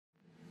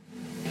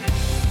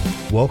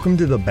Welcome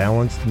to the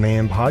Balanced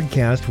Man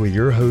podcast with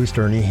your host,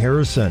 Ernie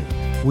Harrison.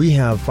 We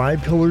have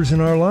 5 pillars in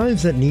our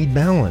lives that need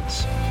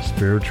balance: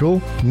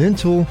 spiritual,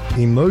 mental,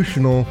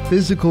 emotional,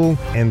 physical,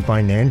 and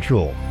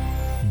financial.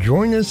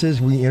 Join us as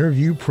we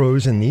interview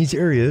pros in these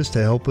areas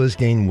to help us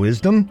gain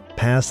wisdom,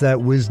 pass that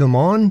wisdom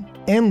on,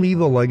 and leave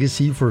a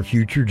legacy for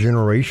future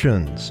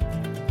generations.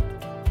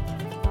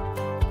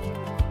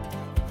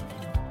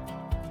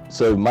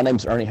 So my name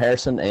is Ernie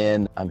Harrison,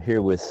 and I'm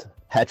here with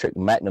Patrick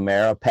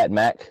McNamara. Pat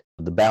Mac,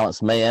 the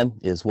Balanced Man,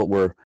 is what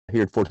we're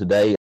here for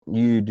today.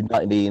 You do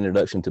not need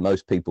introduction to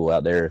most people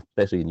out there,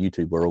 especially in the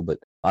YouTube world, but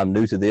I'm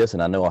new to this,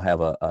 and I know I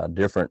have a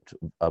different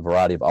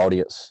variety of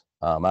audience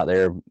out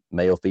there,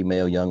 male,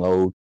 female, young,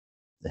 old,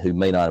 who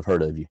may not have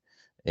heard of you.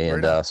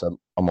 And so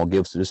I'm going to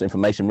give this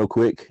information real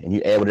quick, and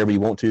you add whatever you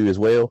want to as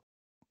well.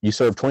 You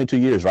served 22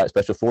 years, right?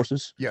 Special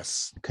Forces?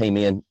 Yes. Came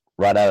in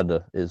right out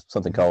of is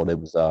something called, it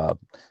was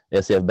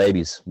SF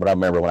babies. But I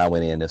remember when I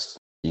went in,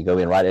 you go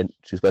in right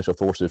into Special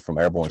Forces from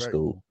Airborne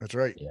School. That's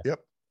right. Yeah. Yep.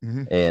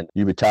 Mm-hmm. And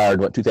you retired,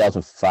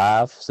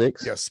 2005,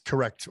 6? Yes,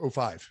 correct.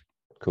 05.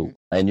 Cool.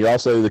 And you're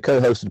also the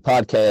co-host of the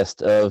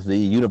podcast of the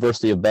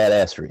University of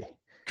Badassery.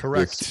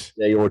 Correct.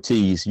 Jay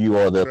Ortiz, you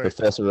are the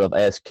professor of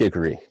ass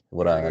kickery.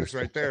 What I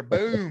understand. Right there.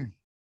 Boom.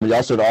 You're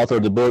also the author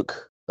of the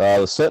book,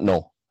 The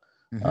Sentinel,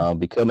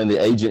 Becoming the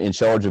Agent in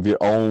Charge of Your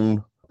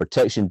Own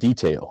Protection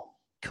Detail.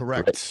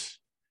 Correct.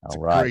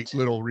 All right. Great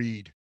little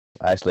read.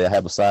 Actually, I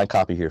have a signed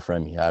copy here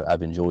from you.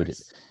 I've enjoyed it.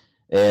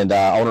 And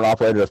owner and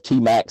operator of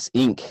T.A.P.S,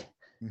 Inc.,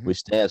 which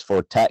stands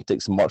for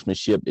Tactics,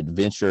 Marksmanship,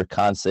 Adventure,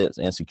 Concepts,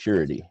 and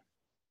Security.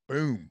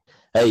 Boom.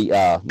 Hey,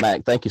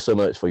 Mac, thank you so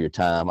much for your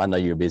time. I know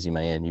you're a busy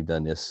man. You've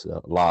done this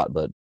a lot,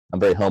 but I'm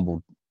very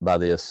humbled by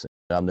this.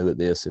 I'm new at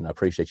this, and I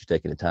appreciate you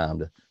taking the time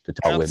to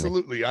talk with me.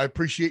 Absolutely. I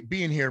appreciate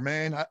being here,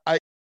 man. I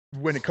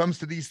when it comes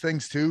to these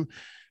things too,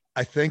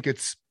 I think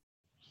it's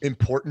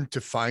important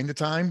to find the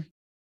time.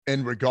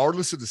 And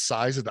regardless of the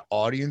size of the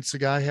audience a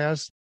guy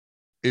has,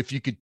 if you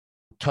could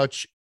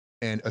touch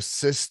and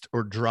assist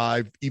or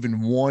drive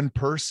even one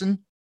person,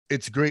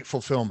 it's great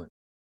fulfillment.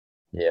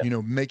 Yeah. You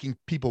know, making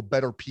people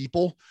better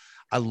people.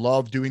 I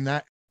love doing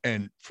that.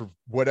 And for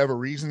whatever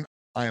reason,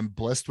 I am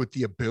blessed with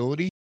the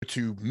ability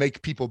to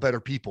make people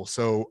better people.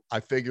 So I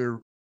figure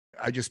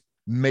I just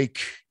make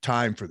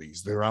time for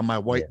these. They're on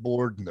my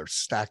whiteboard and they're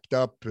stacked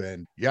up.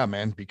 And yeah,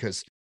 man,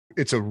 because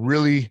it's a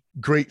really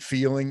great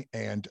feeling,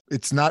 and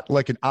it's not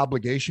like an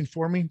obligation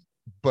for me,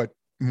 but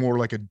more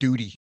like a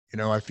duty. You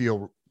know, I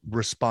feel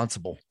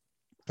responsible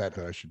that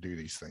I should do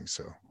these things.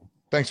 So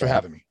thanks for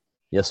having me.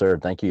 Yes, sir.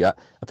 Thank you. I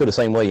feel the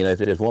same way. You know,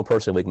 if it is one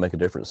person we can make a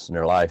difference in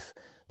their life,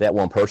 that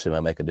one person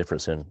might make a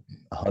difference in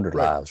 100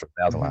 lives or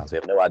 1,000 lives. We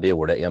have no idea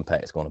where that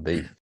impact is going to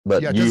be.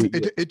 But yeah,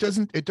 it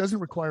doesn't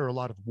require a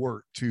lot of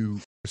work to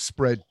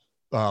spread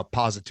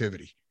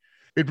positivity.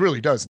 It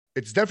really doesn't.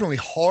 It's definitely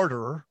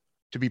harder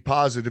to be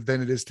positive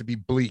than it is to be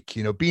bleak.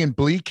 You know, being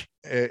bleak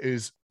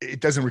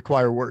it doesn't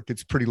require work.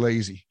 It's pretty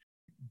lazy.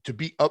 To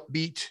be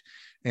upbeat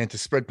and to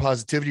spread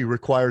positivity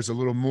requires a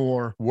little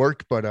more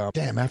work, but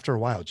after a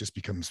while, it just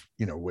becomes,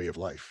 a way of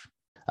life.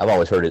 I've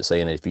always heard it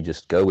saying that if you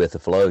just go with the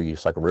flow, you're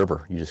just like a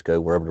river. You just go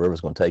wherever the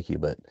river's going to take you.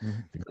 But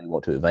if you really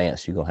want to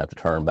advance, you're going to have to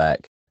turn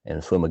back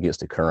and swim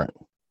against the current.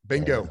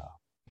 Bingo. And,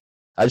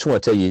 I just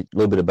want to tell you a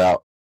little bit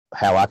about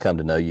how I come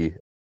to know you.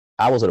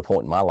 I was at a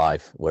point in my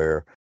life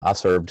where I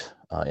served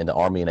in the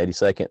Army in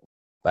 82nd,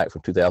 back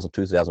from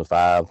 2002,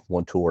 2005,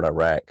 one tour in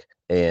Iraq,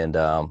 and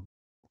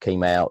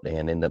came out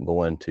and ended up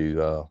going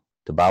to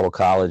Bible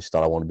college.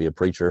 Thought I wanted to be a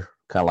preacher,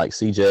 kind of like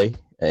CJ.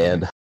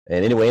 And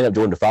anyway, ended up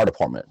joining the fire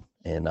department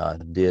and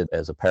did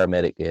as a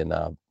paramedic and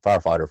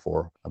firefighter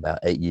for about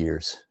 8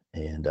 years.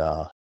 And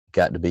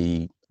got to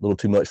be a little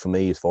too much for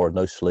me as far as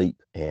no sleep.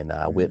 And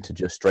I went to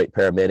just straight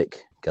paramedic,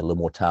 got a little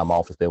more time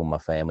off to spend with my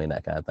family and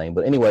that kind of thing.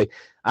 But anyway,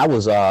 I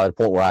was at a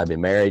point where I had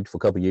been married for a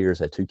couple of years,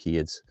 had 2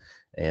 kids,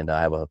 and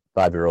I have a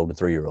 5-year-old and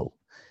 3-year-old.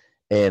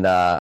 And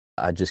I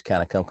just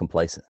kind of come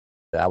complacent.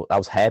 I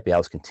was happy. I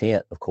was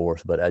content, of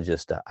course, but I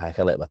kind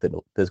of let my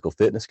physical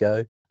fitness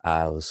go.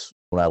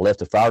 When I left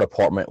the fire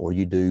department where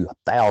you do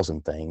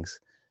 1,000 things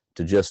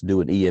to just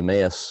do an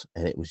EMS,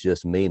 and it was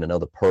just me and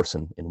another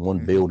person in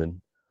one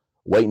building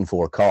waiting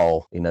for a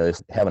call.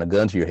 It's having a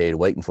gun to your head,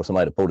 waiting for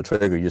somebody to pull the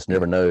trigger. You just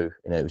never know.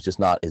 It was just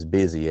not as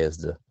busy as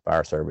the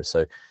fire service.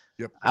 So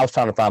I was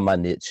trying to find my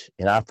niche,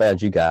 and I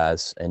found you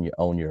guys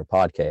on your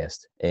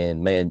podcast.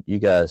 And man, you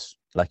guys,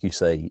 like you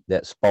say,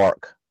 that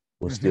spark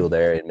was still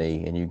there in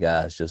me, and you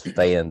guys just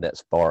fanned that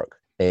spark.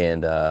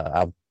 And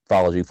I've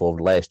followed you for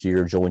the last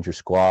year, joined your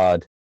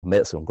squad,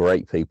 met some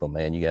great people,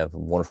 man. You have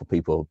wonderful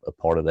people a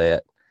part of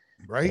that.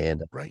 Right.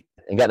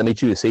 And got to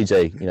meet you at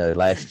CJ,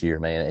 last year,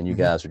 man. And you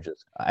guys are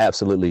just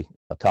absolutely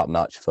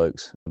top-notch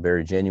folks,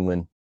 very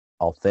genuine,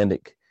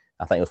 authentic.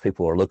 I think those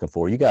people are looking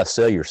for. You guys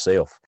sell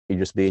yourself. You're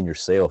just being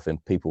yourself,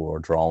 and people are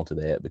drawn to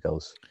that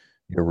because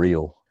you're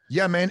real.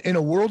 Yeah, man. In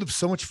a world of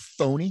so much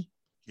phony,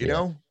 in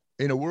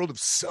a world of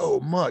so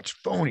much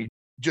phony,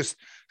 just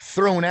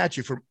thrown at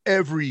you from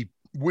every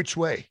which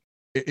way.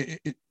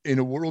 in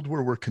a world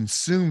where we're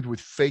consumed with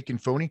fake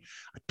and phony,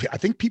 I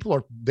think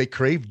people they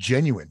crave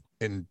genuine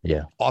and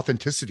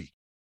authenticity.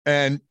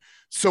 And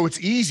so it's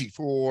easy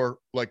for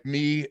like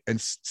me and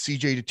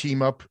CJ to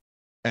team up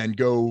and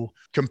go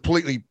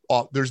completely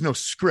off. There's no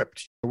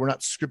script. We're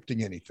not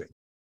scripting anything.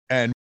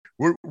 And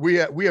we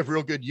have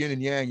real good yin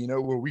and yang,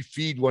 where we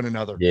feed one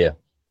another. Yeah.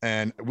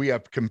 And we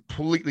have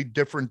completely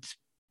different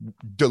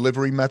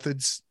delivery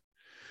methods,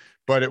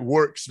 but it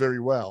works very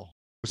well.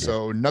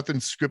 So nothing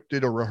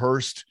scripted or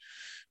rehearsed.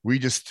 We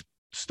just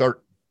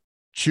start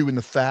chewing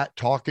the fat,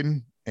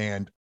 talking,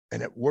 and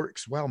it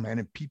works well, man.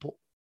 And people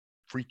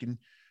freaking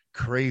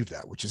crave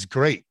that, which is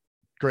great.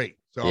 Great.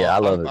 So I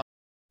love it.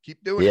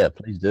 Keep doing it. Yeah,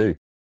 please do.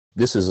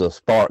 This is a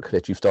spark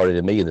that you started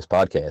in me in this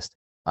podcast.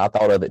 I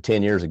thought of it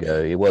 10 years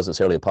ago. It wasn't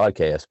necessarily a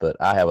podcast, but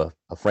I have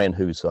a friend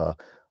who's a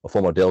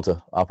former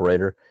Delta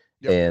operator.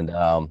 Yep.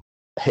 And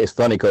it's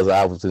funny because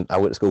I went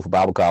to school for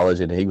Bible college,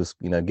 and he was,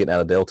 getting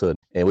out of Delta,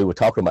 and we were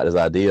talking about this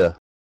idea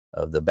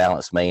of the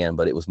balanced man,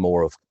 but it was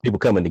more of people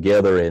coming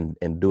together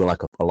and doing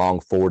like a long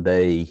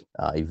 4-day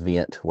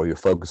event where you're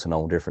focusing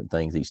on different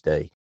things each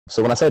day.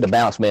 So when I say the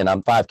balanced man,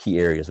 I'm 5 key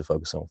areas we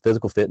focus on: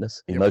 physical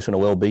fitness, emotional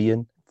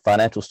well-being,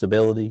 financial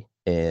stability,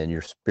 and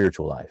your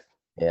spiritual life.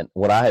 And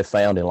what I have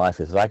found in life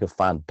is if I can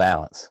find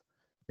balance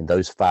in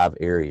those 5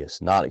 areas,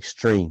 not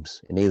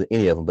extremes in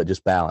any of them, but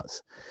just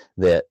balance,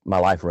 that my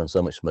life runs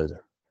so much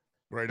smoother.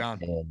 Right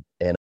on.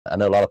 And I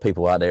know a lot of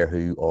people out there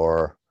who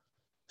are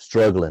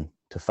struggling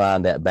to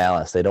find that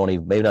balance. They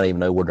maybe not even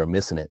know where they're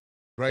missing it.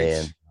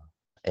 Right.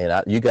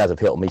 And you guys have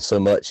helped me so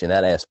much in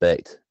that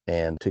aspect,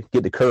 and to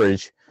get the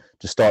courage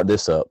to start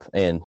this up.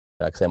 And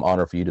like I say, I'm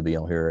honored for you to be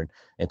on here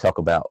and talk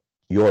about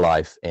your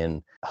life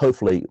and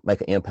hopefully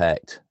make an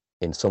impact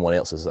in someone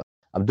else's.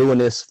 I'm doing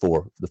this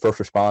for the first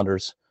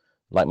responders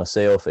like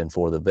myself and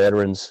for the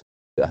veterans.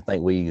 I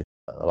think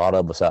a lot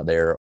of us out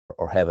there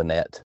are having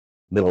that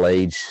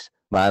middle-aged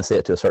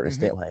mindset to a certain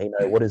extent. Like,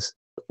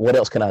 what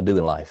else can I do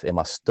in life? Am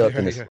I stuck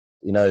in this?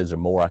 Is there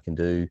more I can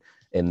do?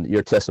 And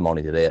your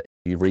testimony to that,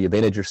 you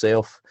reinvented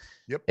yourself.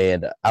 Yep.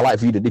 And I like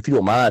for you to, if you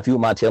don't mind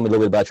telling me a little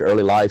bit about your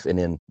early life, and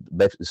then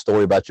the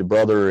story about your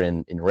brother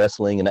and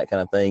wrestling and that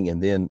kind of thing,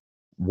 and then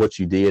what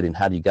you did and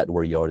how you got to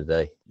where you are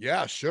today.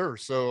 Yeah, sure.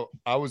 So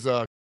I was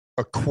a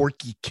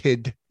quirky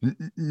kid,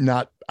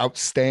 not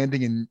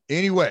outstanding in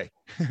any way,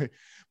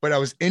 but I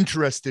was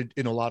interested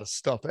in a lot of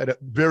stuff at a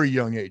very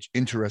young age,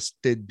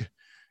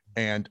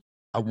 and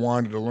I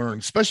wanted to learn,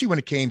 especially when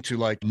it came to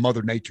like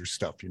Mother Nature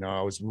stuff.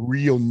 I was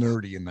real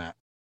nerdy in that,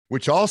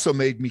 which also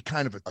made me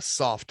kind of a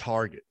soft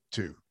target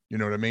too. You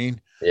know what I mean?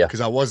 Yeah.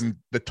 Because I wasn't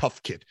the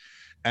tough kid.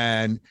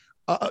 And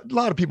a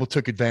lot of people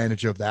took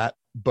advantage of that,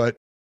 but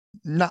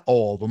not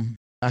all of them.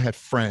 I had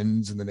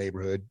friends in the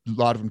neighborhood. A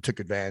lot of them took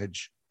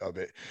advantage of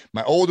it.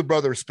 My older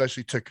brother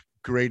especially took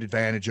great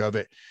advantage of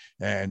it,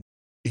 and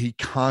he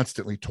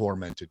constantly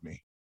tormented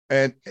me.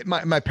 And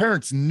my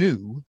parents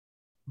knew,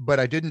 but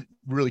I didn't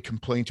really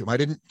complain to him. I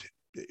didn't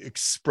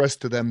express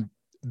to them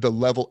the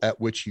level at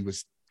which he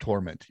was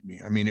tormenting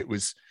me. I mean,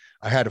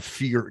 I had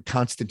a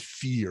constant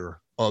fear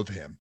of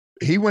him.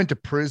 He went to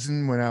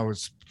prison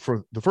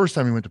for the first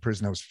time he went to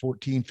prison, I was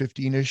 14,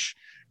 15-ish.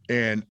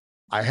 And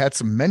I had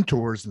some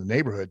mentors in the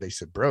neighborhood. They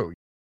said, bro,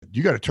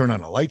 you got to turn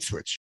on a light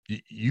switch.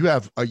 You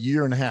have a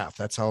year and a half.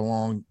 That's how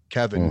long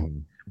Kevin,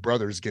 your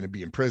brother, is going to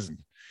be in prison.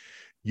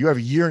 You have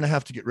a year and a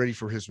half to get ready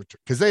for his return.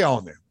 Because they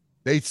all knew.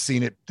 They'd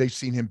seen it. They've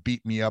seen him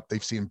beat me up.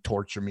 They've seen him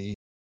torture me.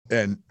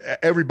 And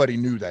everybody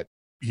knew that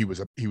he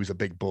was a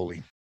big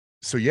bully.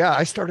 So yeah,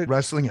 I started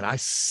wrestling and I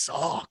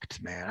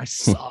sucked, man. I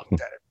sucked at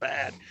it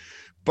bad.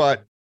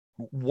 But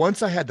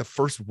once I had the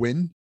first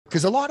win,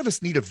 because a lot of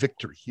us need a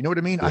victory. You know what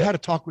I mean? Yeah. I had a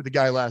talk with a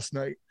guy last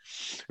night.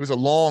 It was a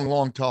long,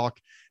 long talk.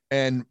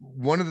 And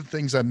one of the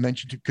things I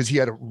mentioned, because he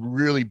had a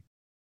really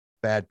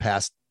bad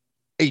past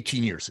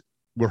 18 years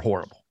were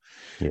horrible.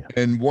 Yeah.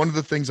 And one of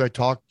the things I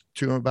talked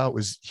to him about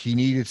was he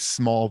needed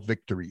small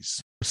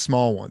victories,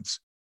 small ones.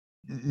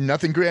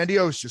 Nothing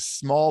grandiose, just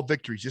small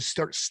victories. Just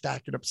start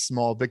stacking up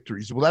small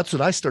victories. Well, that's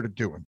what I started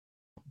doing,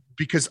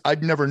 because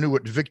I'd never knew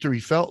what victory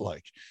felt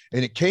like.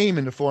 And it came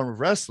in the form of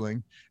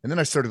wrestling. And then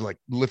I started like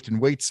lifting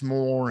weights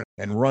more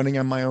and running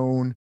on my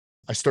own.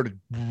 I started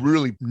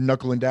really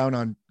knuckling down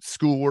on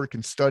schoolwork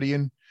and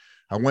studying.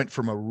 I went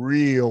from a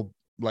real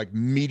like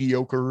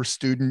mediocre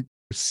student,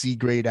 C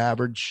grade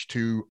average,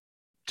 to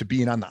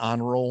being on the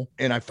honor roll.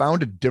 And I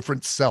found a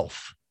different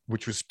self,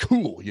 which was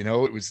cool. You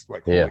know, it was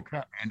like, holy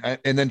crap.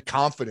 And then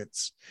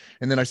confidence.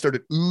 And then I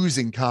started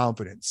oozing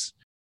confidence.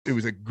 It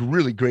was a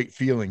really great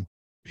feeling.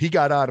 He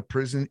got out of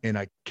prison and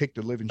I kicked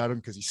the living out of him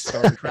because he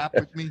started crap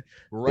with me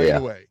right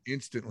away,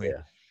 instantly.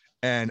 Yeah.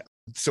 And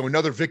so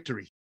another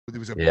victory. It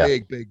was a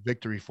big, big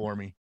victory for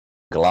me.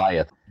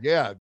 Goliath.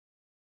 Yeah.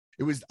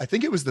 I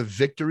think it was the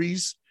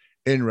victories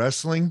in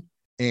wrestling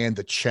and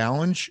the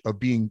challenge of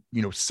being,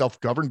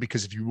 self-governed,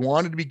 because if you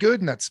wanted to be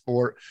good in that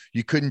sport,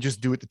 you couldn't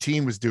just do what the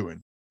team was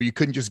doing. You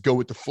couldn't just go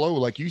with the flow.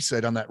 Like you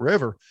said, on that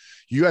river,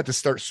 you had to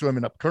start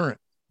swimming up current,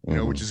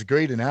 which is a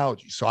great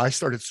analogy. So I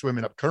started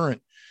swimming up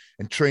current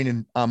and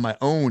training on my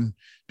own,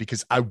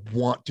 because I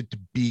wanted to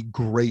be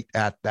great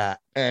at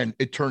that. And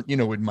it turned,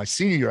 in my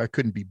senior year, I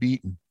couldn't be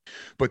beaten.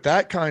 But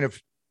that kind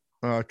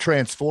of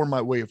transformed my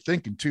way of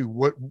thinking too.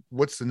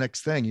 What's the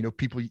next thing?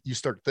 People, you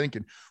start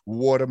thinking,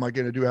 what am I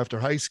going to do after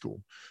high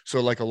school?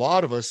 So like a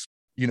lot of us,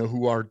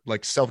 who are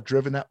like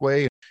self-driven that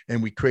way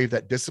and we crave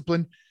that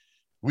discipline,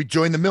 we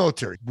join the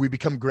military. We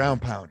become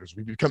ground pounders.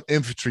 We become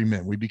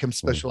infantrymen. We become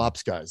special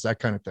ops guys, that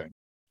kind of thing.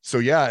 So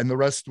yeah, and the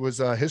rest was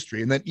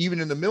history. And then even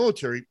in the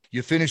military,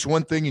 you finish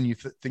one thing and you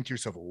think to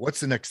yourself, well, what's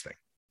the next thing?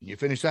 You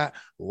finish that,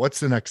 what's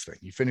the next thing?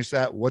 You finish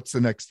that, what's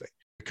the next thing?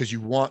 Because you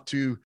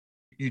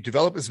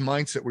develop this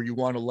mindset where you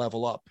want to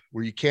level up,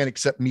 where you can't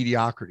accept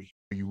mediocrity.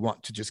 You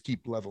want to just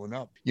keep leveling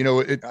up.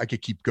 I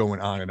could keep going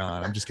on and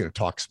on. I'm just going to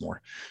talk some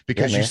more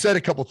because you said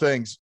a couple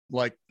things,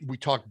 like we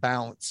talked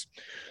balance.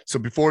 So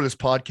before this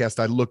podcast,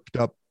 I looked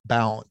up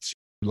balance,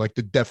 like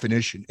the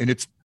definition, and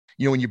it's,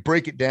 when you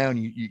break it down,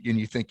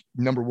 you think,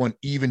 number one,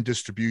 even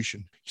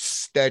distribution,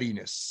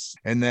 steadiness,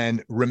 and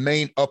then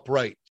remain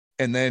upright,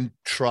 and then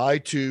try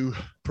to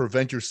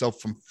prevent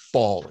yourself from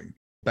falling.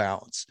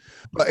 Balance.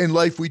 But in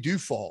life, we do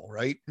fall,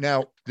 right?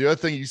 Now, the other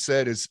thing you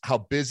said is how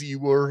busy you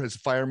were as a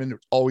fireman.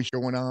 There's always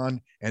going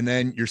on. And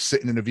then you're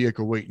sitting in a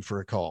vehicle waiting for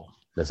a call.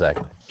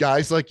 Exactly.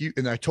 Guys like you,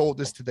 and I told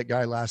this to the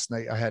guy last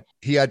night,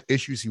 he had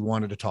issues. He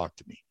wanted to talk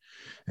to me.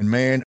 And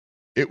man,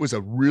 it was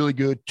a really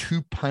good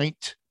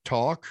 2-pint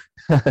talk.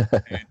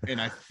 and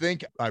I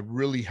think I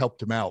really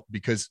helped him out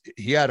because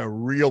he had a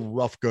real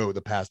rough go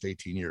the past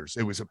 18 years.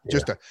 It was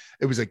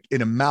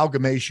an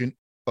amalgamation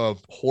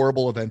of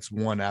horrible events,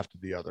 one after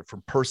the other,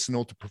 from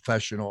personal to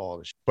professional, all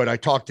this. But I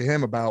talked to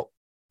him about,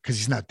 because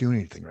he's not doing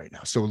anything right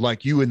now. So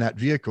like you in that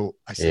vehicle,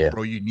 I said,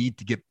 bro, you need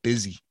to get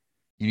busy.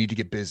 You need to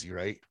get busy,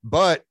 right?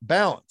 But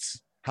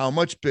balance, how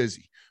much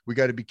busy? We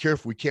got to be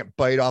careful. We can't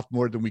bite off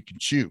more than we can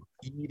chew.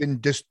 Even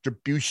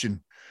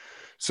distribution.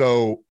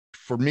 So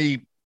for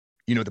me,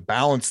 the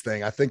balance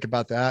thing, I think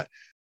about that.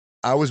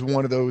 I was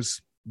one of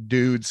those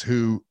dudes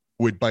who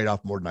would bite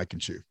off more than I can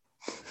chew.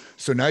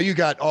 So now you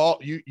got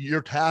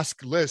your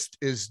task list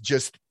is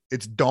just,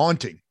 it's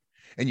daunting.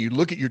 And you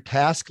look at your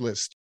task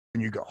list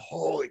and you go,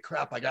 holy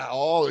crap, I got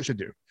all this to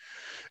do.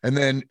 And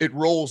then it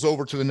rolls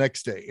over to the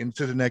next day,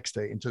 into the next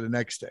day, into the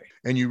next day.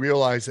 And you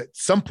realize at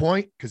some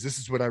point, because this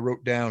is what I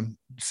wrote down,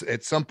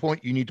 at some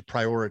point you need to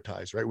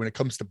prioritize, right? When it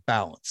comes to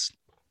balance.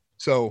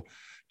 So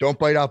don't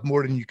bite off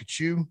more than you could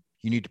chew.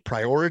 You need to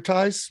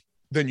prioritize.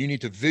 Then you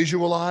need to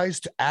visualize,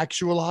 to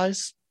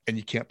actualize, and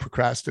you can't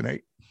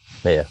procrastinate.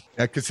 Yeah.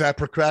 Because that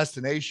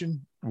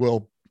procrastination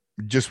will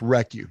just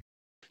wreck you.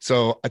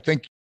 So I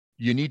think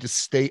you need to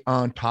stay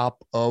on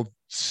top of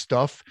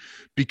stuff,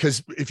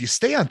 because if you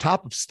stay on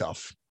top of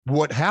stuff,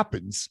 what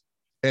happens,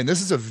 and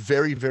this is a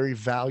very, very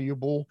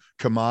valuable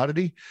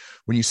commodity,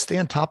 when you stay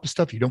on top of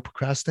stuff, you don't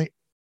procrastinate,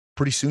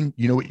 pretty soon,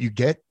 you know what you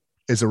get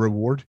as a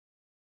reward?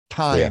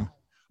 Time.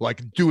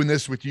 Like doing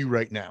this with you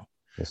right now.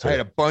 Yes, I had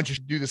a bunch to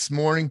do this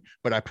morning,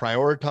 but I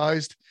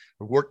prioritized.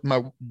 I worked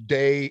my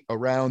day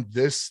around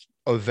this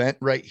event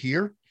right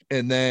here.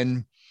 And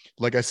then,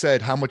 like I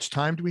said, how much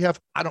time do we have?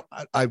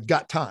 I've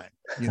got time,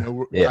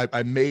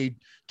 I made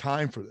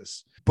time for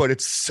this, but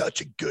it's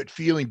such a good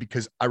feeling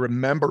because I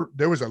remember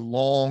there was a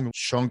long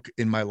chunk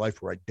in my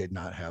life where I did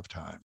not have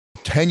time.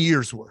 10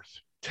 years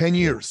worth, 10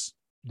 years,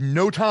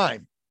 no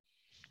time.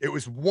 It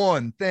was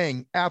one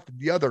thing after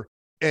the other.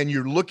 And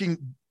you're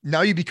looking,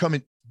 now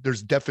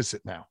there's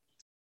deficit now,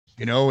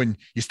 and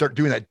you start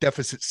doing that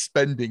deficit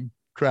spending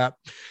crap.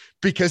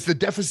 Because the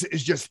deficit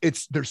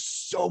is there's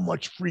so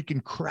much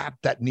freaking crap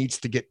that needs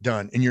to get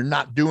done. And you're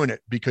not doing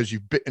it because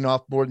you've bitten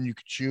off more than you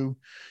could chew.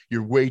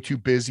 You're way too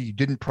busy. You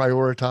didn't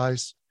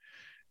prioritize.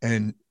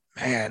 And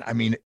man, I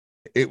mean,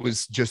 it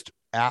was just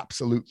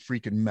absolute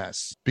freaking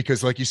mess.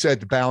 Because like you said,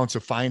 the balance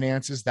of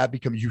finances,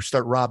 you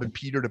start robbing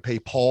Peter to pay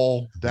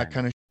Paul, that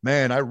kind of,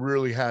 man, I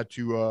really had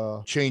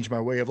to change my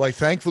way of life.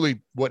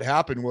 Thankfully, what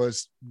happened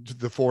was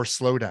the forced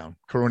slowdown,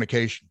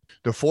 coronation.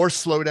 The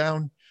forced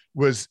slowdown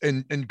was,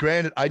 and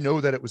granted, I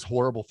know that it was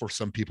horrible for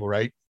some people,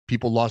 right?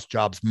 People lost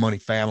jobs, money,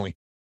 family,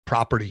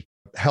 property,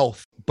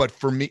 health. But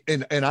for me,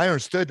 and I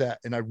understood that,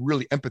 and I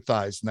really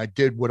empathized, and I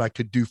did what I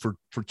could do for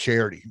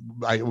charity.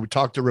 I would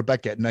talk to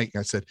Rebecca at night, and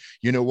I said,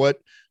 you know what?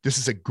 This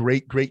is a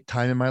great, great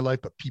time in my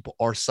life, but people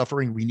are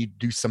suffering. We need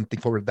to do something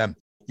for them.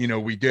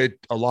 We did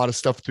a lot of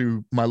stuff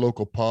through my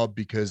local pub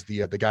because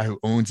the guy who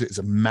owns it is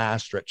a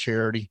master at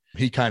charity.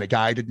 He kind of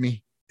guided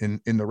me in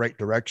the right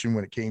direction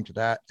when it came to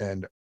that.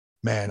 And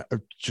man,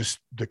 just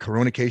the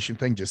coronation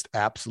thing just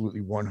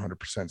absolutely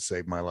 100%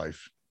 saved my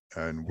life.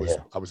 And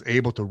I was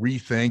able to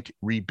rethink,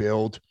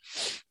 rebuild.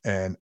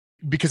 And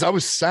because I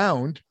was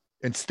sound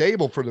and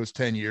stable for those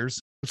 10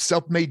 years,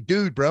 self-made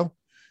dude, bro,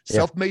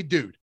 self-made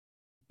dude,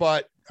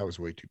 but I was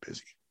way too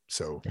busy.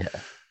 So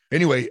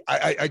anyway,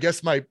 I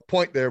guess my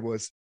point there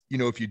was,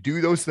 if you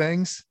do those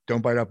things,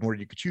 don't bite off more than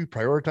you could chew,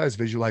 prioritize,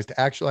 visualize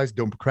to actualize,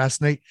 don't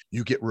procrastinate,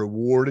 you get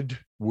rewarded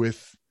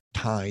with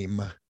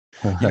time.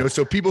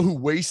 So people who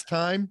waste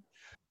time,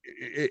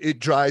 it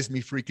drives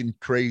me freaking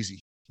crazy.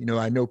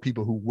 I know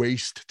people who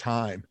waste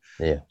time.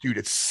 Yeah. Dude,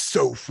 it's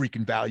so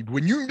freaking valuable.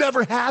 When you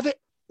never have it,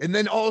 and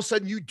then all of a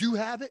sudden you do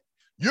have it,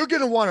 you're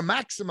going to want to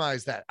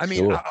maximize that. I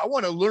mean, Sure. I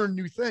want to learn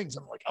new things.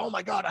 I'm like, oh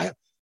my God, I have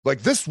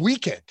like this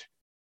weekend,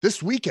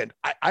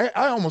 I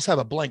almost have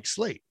a blank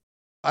slate.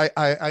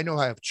 I know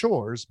I have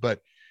chores, but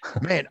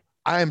man,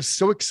 I am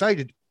so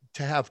excited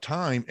to have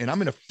time, and I'm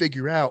going to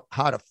figure out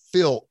how to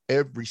fill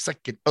every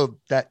second of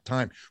that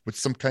time with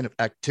some kind of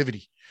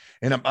activity.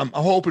 And I'm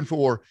hoping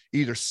for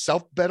either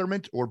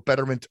self-betterment or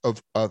betterment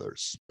of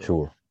others.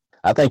 Sure.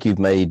 I think you've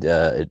made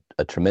a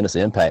tremendous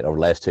impact over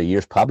the last 2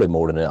 years, probably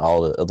more than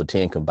all the other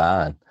 10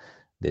 combined,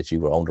 that you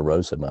were on the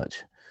road so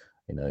much,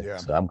 Yeah.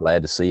 So I'm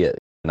glad to see it.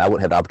 And I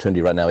wouldn't have the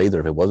opportunity right now either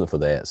if it wasn't for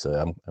that.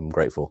 So I'm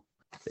grateful.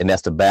 And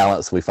that's the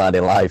balance we find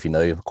in life.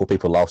 Of course,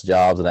 people lost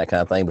jobs and that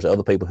kind of thing, but there's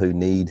other people who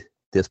need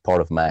this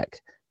part of Mac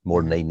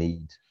more than they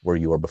need where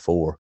you were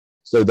before.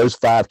 So those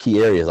 5 key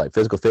areas like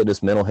physical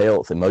fitness, mental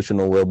health,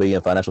 emotional well-being,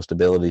 financial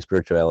stability,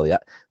 spirituality.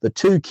 The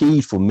 2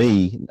 keys for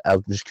me, I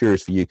was just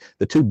curious for you,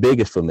 the 2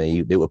 biggest for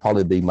me, it would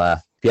probably be if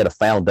you had a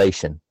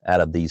foundation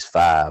out of these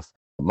 5,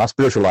 my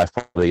spiritual life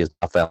probably is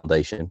my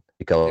foundation,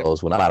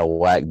 because when I'm out of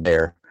whack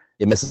there,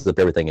 it messes up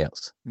everything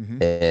else.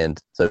 Mm-hmm. And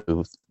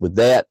so with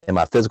that and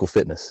my physical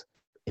fitness,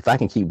 if I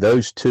can keep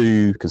those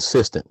 2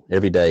 consistent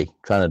every day,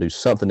 trying to do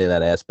something in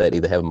that aspect,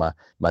 either having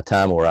my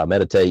time where I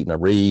meditate and I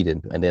read,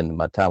 and then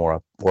my time where I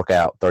work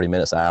out 30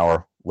 minutes, an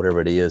hour, whatever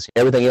it is,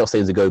 everything else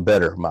seems to go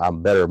better.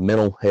 I'm better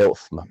mental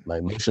health. My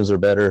emotions are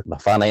better. My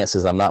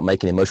finances, I'm not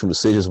making emotional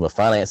decisions with my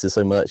finances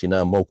so much.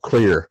 I'm more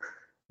clear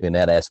in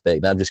that aspect.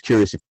 And I'm just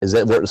curious, is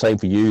that work the same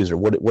for you? Or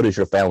what is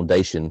your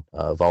foundation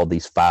of all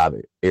these 5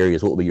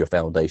 areas? What would be your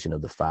foundation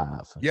of the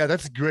 5? Yeah,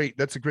 that's great.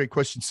 That's a great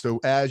question. So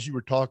as you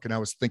were talking, I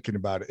was thinking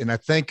about it, and I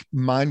think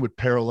mine would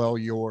parallel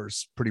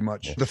yours pretty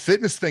much. Yeah. The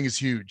fitness thing is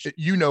huge,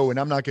 and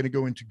I'm not going to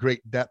go into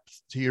great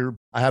depth here.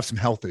 I have some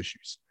health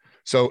issues.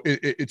 So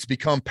it's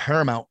become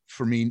paramount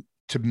for me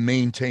to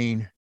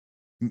maintain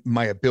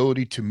my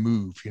ability to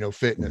move,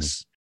 fitness.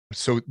 Mm-hmm.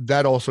 So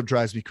that also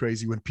drives me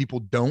crazy when people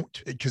don't,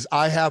 because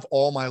I have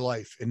all my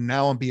life and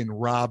now I'm being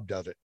robbed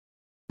of it.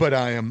 But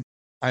I am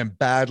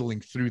battling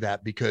through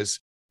that,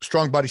 because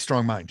strong body,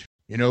 strong mind,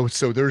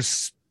 so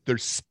there's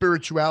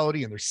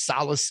spirituality and there's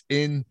solace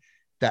in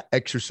that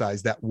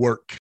exercise, that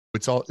work.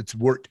 It's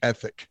work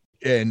ethic.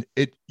 And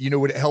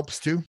what it helps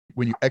too,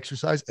 when you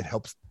exercise, it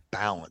helps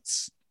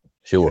balance.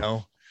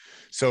 Sure.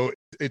 So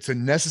it's a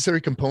necessary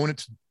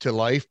component to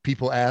life.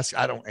 People ask,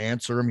 I don't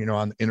answer them,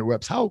 on the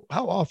interwebs. How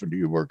often do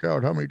you work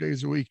out? How many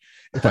days a week?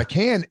 If I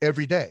can,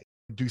 every day,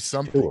 do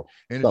something. Sure.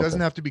 And it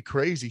doesn't have to be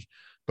crazy,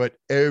 but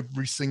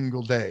every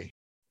single day,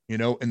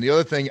 And the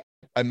other thing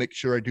I make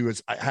sure I do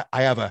is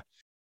I have a,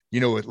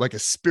 like a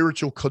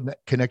spiritual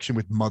connection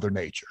with Mother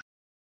Nature.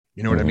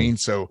 You know what I mean?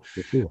 So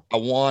sure. I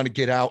want to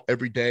get out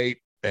every day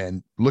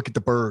and look at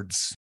the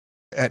birds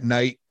at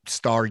night,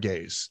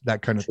 stargaze,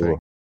 that kind of thing.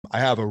 I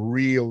have a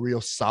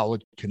real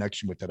solid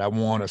connection with it. I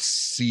want to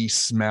see,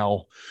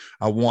 smell.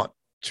 I want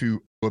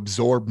to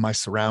absorb my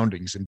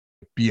surroundings and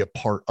be a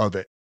part of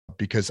it,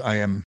 because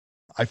I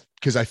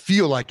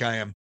feel like I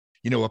am,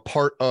 a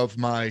part of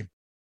my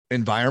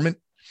environment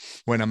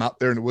when I'm out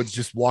there in the woods,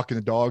 just walking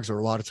the dogs, or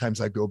a lot of times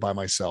I go by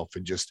myself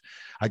and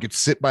I could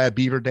sit by a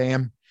beaver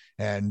dam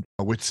and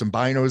with some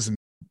binos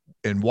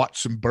and watch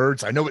some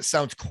birds. I know it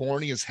sounds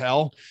corny as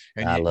hell.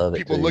 And I love it.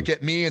 People look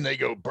at me and they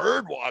go,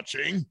 bird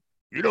watching?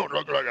 You don't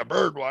look like a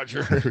bird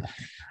watcher.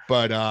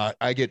 But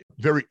I get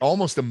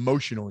almost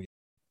emotional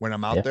when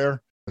I'm out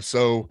there.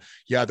 So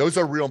yeah, those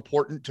are real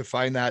important to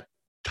find that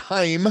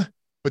time,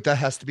 but that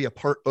has to be a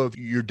part of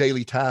your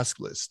daily task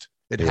list.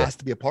 It has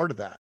to be a part of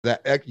that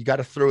you got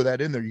to throw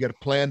that in there. You got to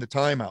plan the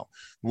time out.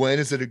 When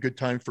is it a good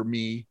time for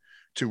me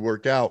to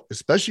work out?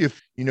 Especially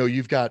if,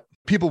 you've got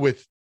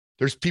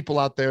there's people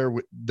out there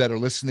that are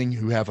listening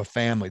who have a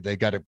family. They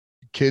got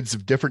kids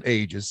of different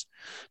ages.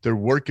 They're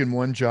working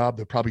one job.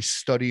 They're probably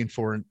studying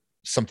for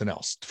something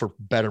else, for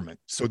betterment.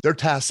 So they're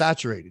task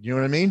saturated. You know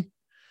what I mean?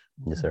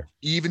 Yes, sir.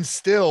 Even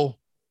still,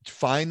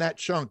 find that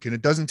chunk, and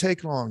it doesn't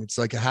take long. It's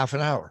like a half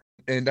an hour.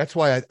 And that's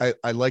why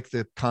I like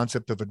the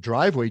concept of a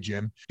driveway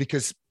gym,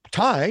 because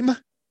I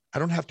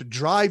don't have to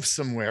drive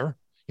somewhere.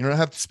 I don't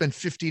have to spend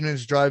 15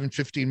 minutes driving,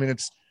 15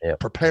 minutes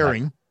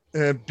preparing,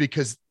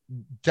 because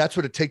that's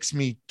what it takes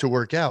me to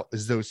work out,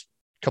 is those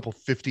couple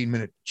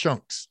 15-minute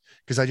chunks,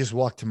 because I just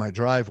walk to my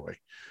driveway.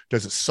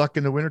 Does it suck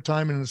in the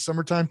wintertime and in the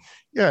summertime?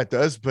 Yeah, it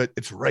does, but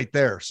it's right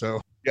there.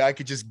 So yeah, I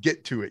could just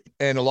get to it.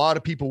 And a lot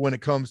of people, when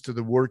it comes to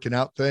the working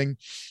out thing,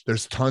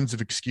 there's tons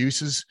of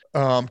excuses.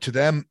 To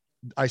them,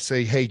 I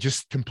say, hey,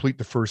 just complete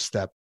the first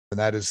step. And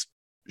that is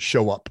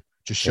show up.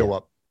 Just show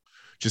up.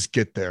 Just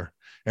get there.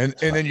 And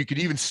then you could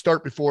even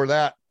start before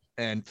that.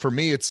 And for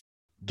me, it's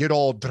get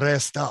all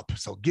dressed up.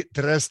 So get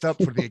dressed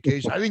up for the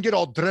occasion. I didn't get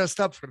all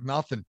dressed up for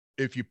nothing.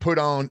 If you put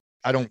on,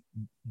 I don't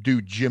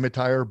do gym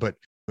attire, but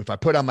if I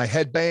put on my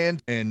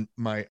headband and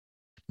my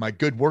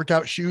good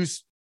workout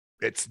shoes,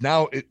 it's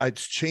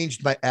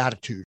changed my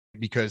attitude,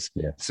 because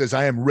it says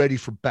I am ready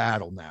for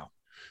battle now.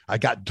 I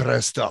got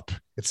dressed up.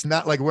 It's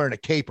not like wearing a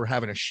cape or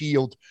having a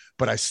shield,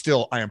 but I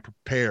am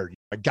prepared.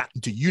 I got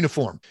into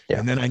uniform,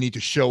 and then I need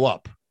to show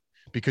up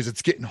because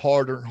it's getting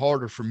harder and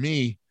harder for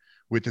me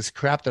with this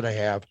crap that I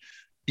have,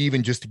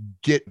 even just to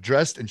get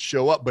dressed and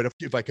show up. But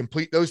if I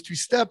complete those 2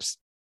 steps,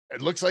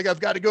 it looks like I've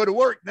got to go to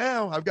work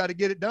now. I've got to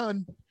get it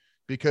done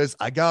because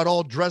I got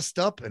all dressed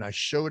up and I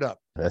showed up.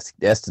 That's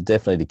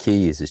definitely the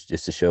key is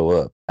just to show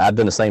up. I've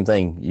done the same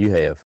thing you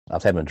have. I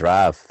was having to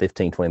drive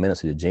 15, 20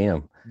 minutes to the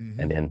gym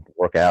and then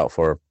work out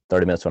for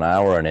 30 minutes to an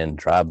hour and then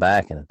drive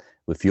back. And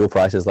with fuel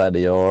prices like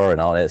they are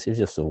and all that, it's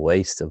just a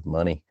waste of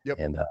money.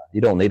 And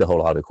you don't need a whole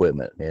lot of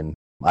equipment. And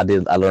I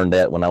learned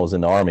that when I was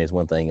in the Army is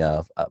one thing.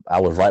 I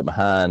was right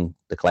behind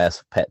the class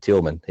of Pat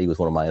Tillman. He was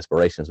one of my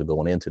inspirations of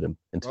going into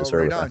the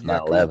service after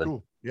 9/11.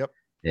 Cool. Yep.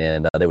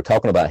 And they were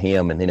talking about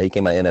him, and he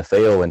came out of the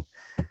NFL, and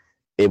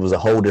it was a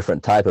whole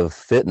different type of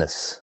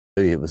fitness.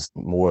 It was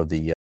more of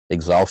the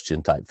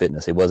exhaustion type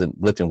fitness. It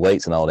wasn't lifting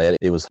weights and all that.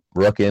 It was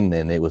rucking,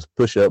 and it was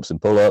push-ups and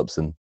pull-ups,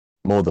 and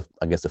more of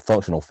the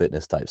functional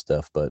fitness type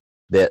stuff. But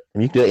that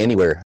you can do it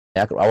anywhere.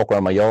 I walk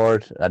around my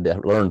yard. I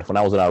learned when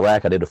I was in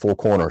Iraq, I did the 4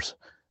 corners.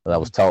 I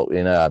was taught,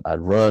 I'd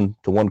run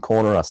to one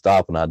corner, I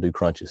stop, and I'd do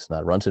crunches. And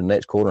I'd run to the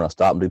next corner, and I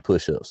stop and do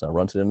push-ups. And I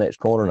run to the next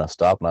corner, and I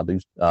stop, and I do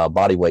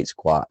body weight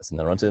squats.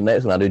 And I run to the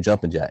next one, I do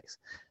jumping jacks.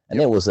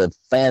 And it was a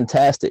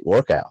fantastic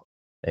workout,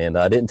 and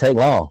it didn't take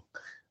long.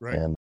 Right.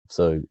 And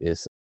so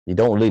you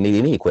don't really need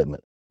any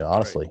equipment,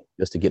 honestly,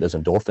 just to get those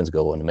endorphins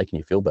going and making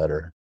you feel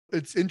better.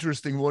 It's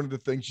interesting. One of the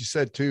things you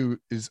said too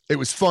is it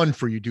was fun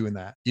for you doing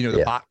that,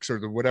 the box or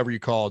the whatever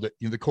you called it,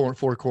 the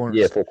 4 corners.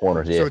 Yeah, 4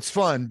 corners. Yeah. So it's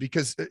fun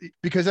because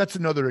that's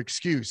another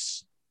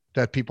excuse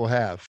that people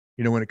have,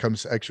 when it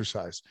comes to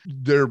exercise.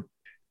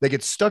 They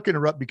get stuck in a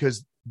rut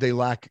because they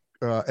lack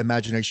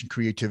imagination,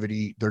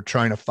 creativity. They're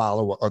trying to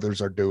follow what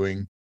others are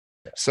doing.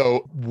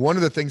 So one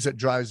of the things that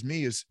drives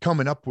me is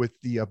coming up with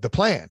the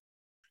plan.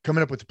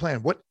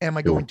 What am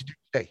I going to do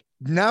today?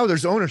 Now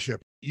there's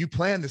ownership. You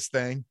plan this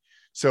thing.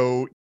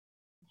 So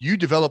you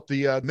develop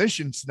the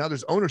missions. Now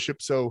there's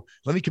ownership. So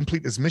let me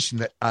complete this mission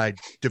that I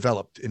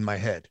developed in my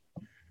head.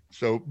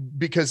 So,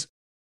 because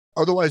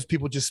otherwise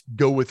people just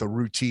go with a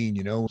routine,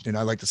 and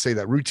I like to say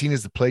that routine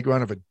is the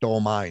playground of a dull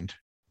mind.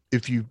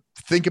 If you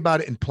think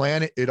about it and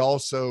plan it,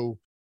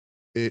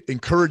 it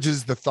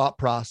encourages the thought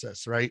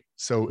process, right?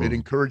 So it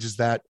encourages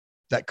that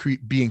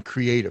being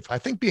creative. I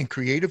think being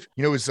creative,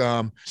 is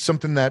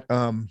something that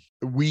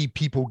we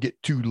people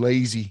get too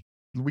lazy.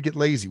 We get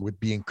lazy with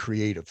being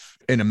creative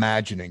and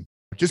imagining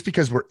just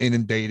because we're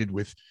inundated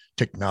with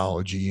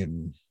technology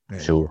and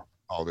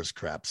all this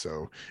crap.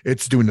 So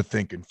it's doing the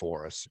thinking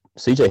for us.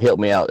 CJ helped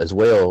me out as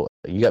well.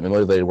 You got me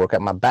motivated to work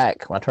out my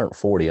back. When I turned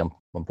 40, I'm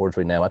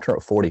 43 now. When I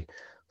turned 40,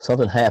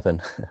 something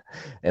happened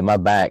and my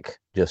back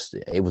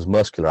it was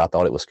muscular. I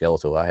thought it was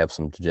skeletal. I have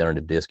some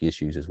degenerative disc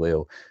issues as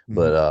well,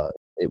 but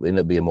it ended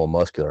up being more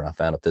muscular. I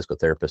found a physical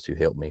therapist who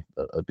helped me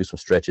do some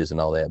stretches and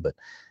all that. But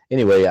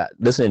anyway,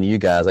 listening to you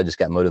guys, I just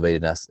got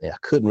motivated. And I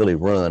couldn't really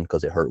run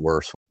because it hurt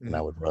worse when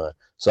I would run.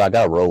 So I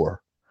got a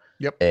rower.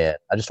 Yep. And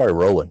I just started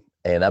rolling.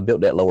 And I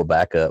built that lower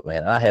back up,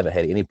 man. I haven't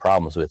had any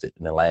problems with it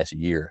in the last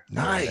year.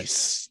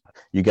 Nice.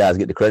 You guys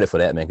get the credit for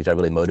that, man, because y'all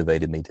really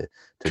motivated me to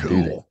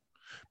do that.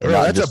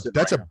 Bro,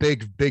 that's a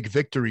big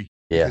victory.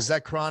 Yeah. Because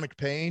that chronic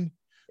pain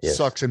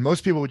sucks. And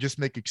most people would just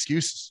make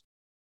excuses.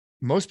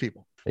 Most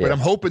people. Yeah. But I'm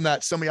hoping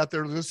that somebody out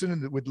there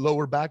listening with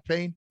lower back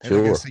pain, and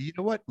they're going to say, you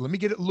know what? Let me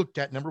get it looked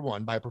at, number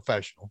one, by a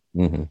professional.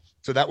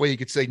 So that way you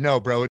could say, no,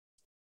 bro,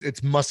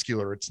 it's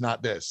muscular. It's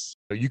not this.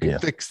 You can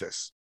fix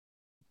this.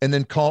 And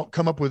then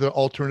come up with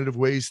alternative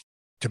ways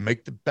to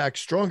make the back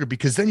stronger,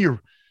 because then your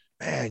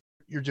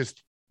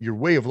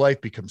way of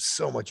life becomes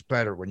so much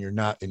better when you're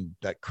not in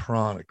that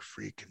chronic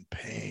freaking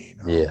pain.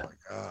 Oh my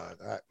God,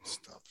 that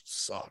stuff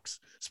sucks,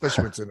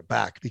 especially when it's in the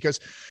back, because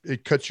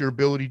it cuts your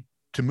ability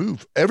to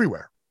move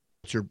everywhere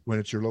when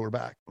it's your lower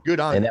back.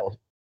 Good on you. And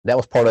that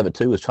was part of it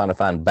too, was trying to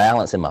find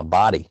balance in my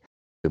body.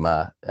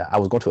 I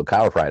was going to a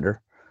chiropractor,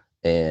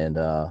 and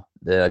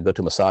then I go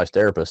to a massage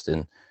therapist,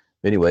 and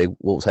anyway,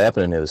 what was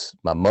happening is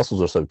my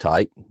muscles are so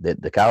tight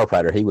that the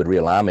chiropractor, he would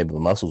realign me, but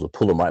my muscles would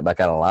pull them right back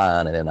out of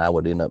line, and then I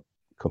would end up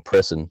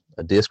compressing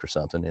a disc or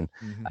something. And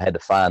I had to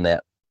find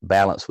that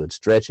balance with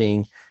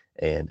stretching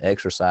and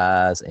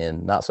exercise,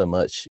 and not so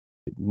much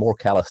more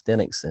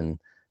calisthenics and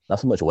not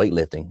so much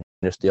weightlifting.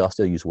 I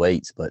still use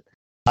weights, but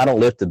I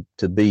don't lift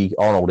to be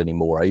Arnold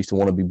anymore. I used to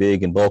want to be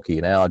big and bulky,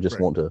 and now I just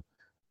want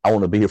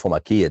to be here for my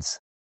kids.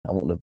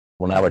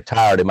 When I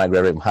retire, they might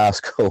graduate from high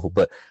school,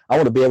 but I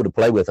want to be able to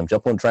play with them,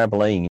 jump on a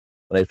trampoline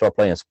when they start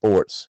playing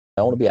sports.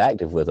 I want to be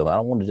active with them. I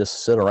don't want to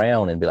just sit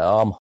around and be like,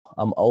 oh,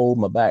 I'm old,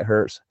 my back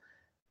hurts,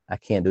 I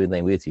can't do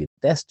anything with you.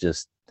 That's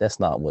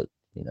not what,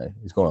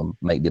 is going to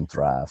make them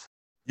thrive.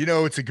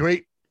 It's a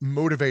great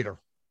motivator.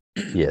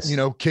 Yes.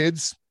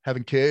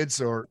 Having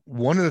kids, or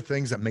one of the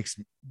things that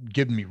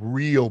given me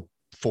real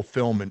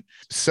fulfillment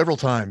several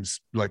times,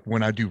 like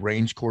when I do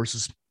range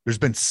courses, there's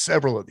been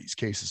several of these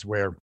cases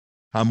where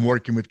I'm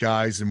working with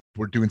guys and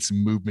we're doing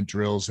some movement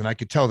drills, and I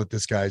could tell that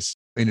this guy's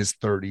in his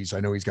 30s. I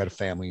know he's got a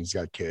family, he's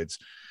got kids,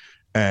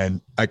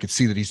 and I could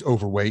see that he's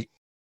overweight,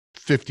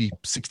 50,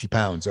 60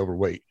 pounds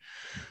overweight.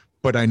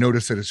 But I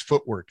noticed that his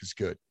footwork is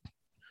good.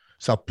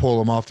 So I'll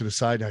pull him off to the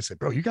side and I said,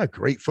 bro, you got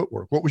great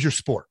footwork. What was your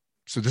sport?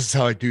 So this is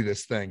how I do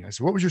this thing. I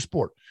said, what was your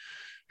sport?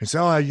 He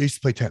said, oh, I used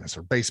to play tennis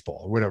or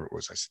baseball or whatever it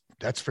was. I said,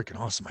 that's freaking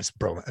awesome. I said,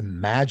 bro,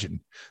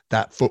 imagine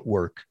that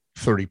footwork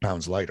 30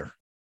 pounds lighter.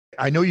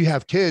 I know you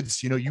have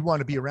kids, you want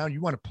to be around,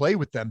 you want to play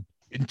with them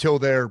until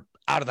they're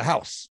out of the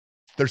house.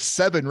 They're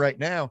 7 right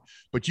now,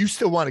 but you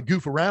still want to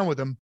goof around with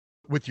them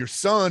with your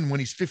son when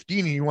he's 15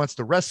 and he wants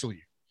to wrestle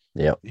you.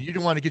 Yeah. You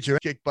don't want to get your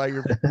kicked by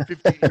your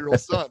 15-year-old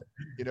son,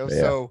 Yeah.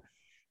 So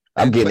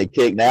I'm getting it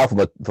kicked now from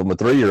a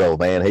 3-year-old,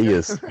 man.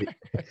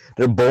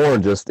 They're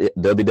born just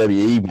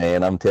WWE,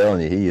 man. I'm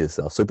telling you, he is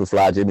a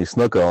Superfly Jimmy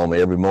Snuka on me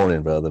every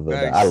morning, brother. But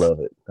Nice. I love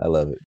it. I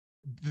love it.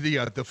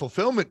 The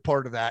fulfillment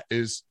part of that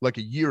is like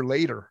a year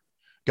later,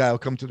 guy will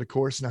come to the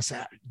course and I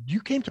say, you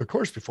came to a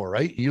course before,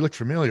 right? You look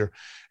familiar.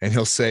 And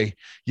he'll say,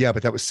 yeah,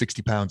 but that was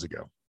 60 pounds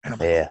ago. And I'm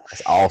like, Yeah,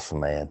 that's awesome,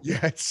 man.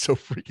 yeah, it's so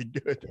freaking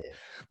good. Yeah.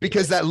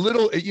 Because that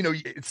little,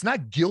 it's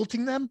not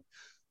guilting them,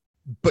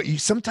 but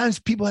sometimes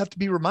people have to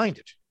be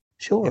reminded.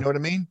 Sure. You know what I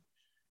mean?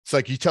 It's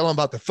like you tell them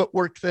about the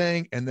footwork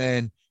thing and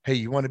then, hey,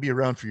 you want to be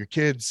around for your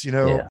kids,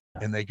 Yeah.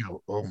 and they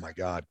go, oh my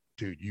God,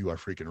 dude, you are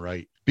freaking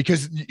right.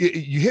 Because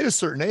you hit a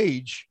certain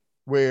age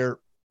where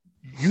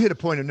you hit a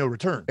point of no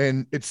return,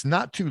 and it's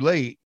not too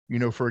late,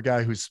 for a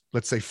guy who's,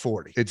 let's say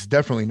 40, it's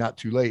definitely not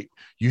too late.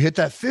 You hit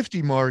that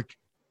 50 mark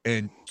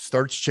and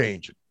starts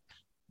changing.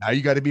 Now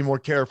you got to be more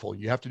careful.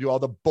 You have to do all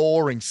the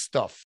boring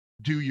stuff.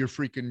 Do your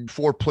freaking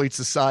 4 plates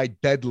aside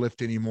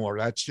deadlift anymore.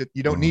 That's shit.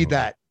 You don't need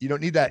that. You don't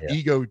need that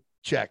ego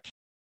check.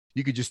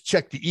 You could just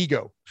check the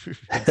ego.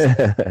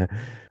 Yeah,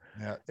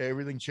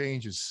 everything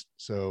changes.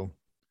 So,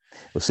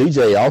 well,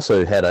 CJ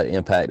also had an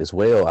impact as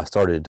well. I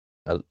started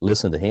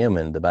listening to him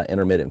and about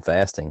intermittent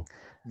fasting.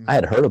 I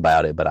had heard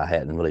about it, but I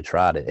hadn't really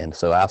tried it. And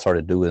so I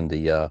started doing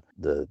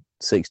the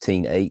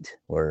 16-8,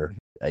 where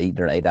I eat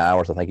during 8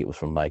 hours. I think it was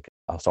from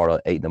I'll start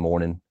at 8 in the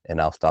morning and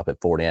I'll stop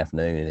at 4 in the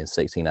afternoon, and then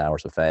 16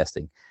 hours of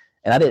fasting.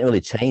 And I didn't really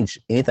change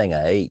anything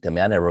I ate. I mean,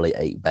 I never really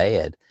ate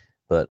bad,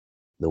 but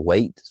the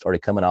weight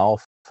started coming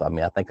off. I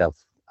mean, I think I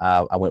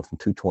went from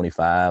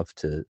 225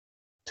 to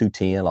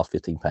 210, lost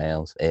 15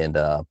 pounds, and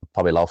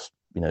probably lost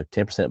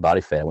 10% body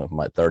fat. I went from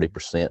like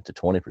 30% to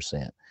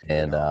 20%.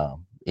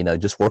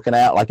 And just working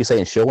out, like you say,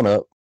 and showing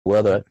up,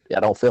 whether I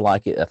don't feel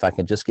like it, if I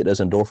can just get those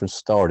endorphins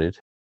started,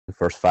 the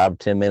first 5 to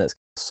 10 minutes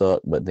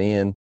suck, but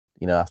then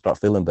I start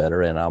feeling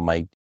better, and I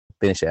may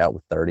finish out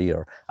with 30,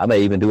 or I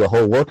may even do a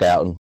whole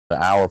workout, and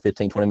an hour,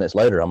 15, 20 minutes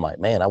later, I'm like,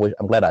 man,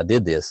 I'm glad I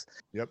did this.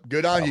 Yep.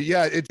 Good on you.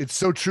 Yeah. It's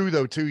so true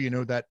though,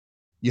 too, that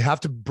you have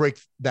to break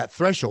that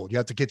threshold. You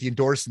have to get the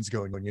endorphins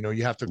going.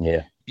 You have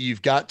to,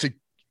 you've got to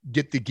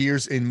get the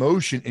gears in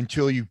motion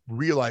until you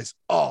realize,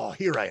 oh,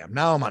 here I am.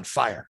 Now I'm on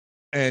fire.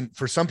 And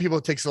for some people,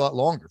 it takes a lot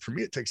longer. For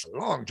me, it takes a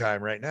long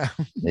time right now.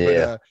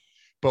 Yeah.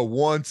 But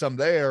once I'm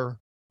there,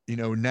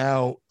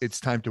 now it's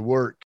time to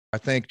work. I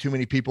think too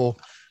many people,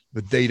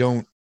 but they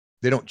don't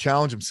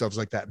challenge themselves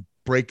like that.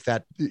 Break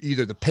that,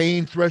 either the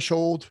pain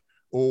threshold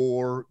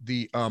or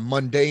the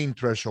mundane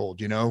threshold,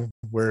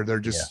 where they're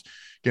just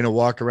going to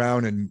walk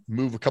around and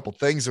move a couple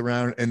things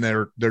around, and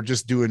they're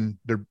just doing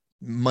their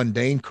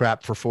mundane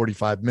crap for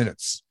 45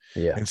 minutes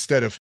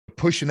instead of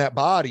pushing that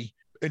body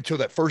until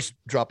that first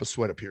drop of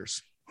sweat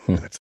appears.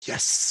 And it's,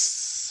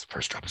 yes,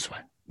 first drop of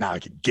sweat. Now I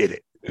can get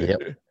it.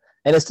 Yep.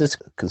 And it's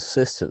just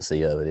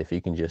consistency of it. If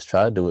you can just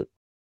try to do it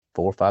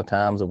 4 or 5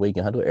 times a week,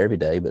 and I do it every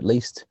day, but at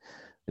least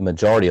the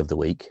majority of the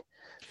week.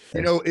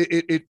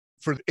 It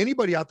for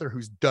anybody out there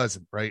who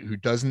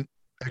doesn't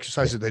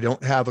exercise, or they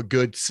don't have a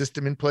good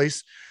system in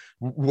place,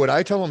 what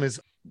I tell them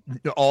is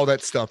all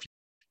that stuff,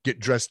 get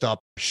dressed up,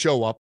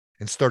 show up,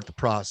 and start the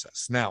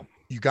process. Now,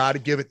 you got to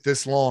give it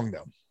this long,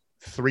 though,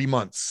 3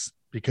 months,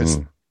 because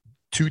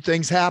 2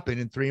 things happen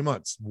in 3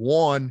 months.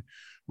 One,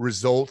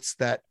 results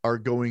that are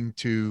going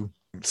to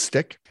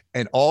stick.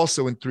 And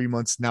also in 3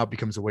 months now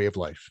becomes a way of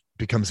life,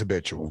 becomes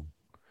habitual.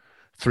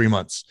 3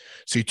 months.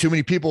 See, too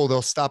many people,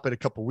 they'll stop at a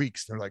couple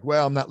weeks. They're like,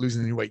 well, I'm not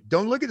losing any weight.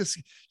 Don't look at this.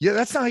 Yeah,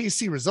 that's not how you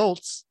see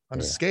results on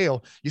a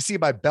scale. You see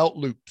it by belt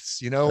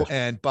loops,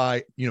 and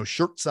by,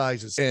 shirt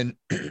sizes, and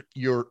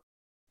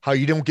how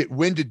you don't get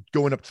winded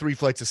going up 3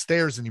 flights of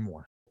stairs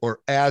anymore,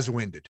 or as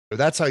winded. So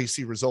that's how you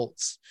see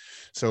results.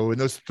 So in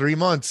those 3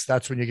 months,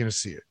 that's when you're going to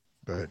see it.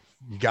 But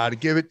you got to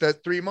give it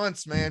that 3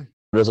 months, man.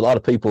 There's a lot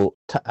of people.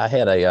 I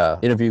had a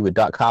interview with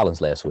Doc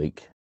Collins last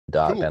week.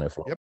 Doc down in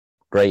Florida. Yep.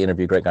 Great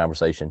interview, great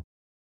conversation.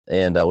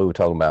 And we were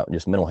talking about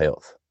just mental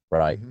health,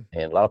 right?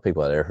 And a lot of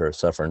people out there who are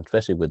suffering,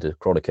 especially with the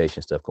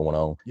coronation stuff going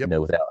on,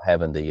 without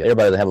having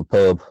everybody that have a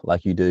pub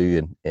like you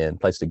do and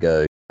place to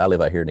go. I live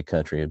out here in the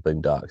country in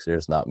Boondocks.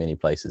 There's not many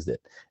places and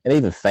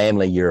even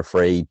family, you're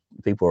afraid.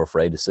 People are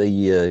afraid to see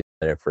you.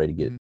 They're afraid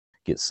to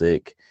get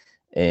sick.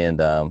 And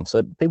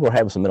so people are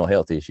having some mental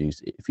health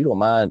issues. If you don't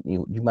mind,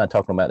 you mind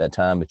talking about that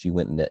time that you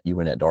went in you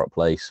were in that dark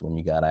place when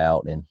you got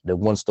out. And the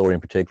one story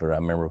in particular, I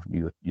remember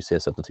you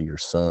said something to your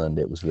son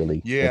that was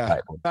really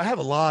impactful. I have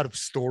a lot of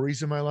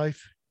stories in my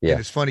life. Yeah. And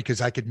it's funny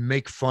because I could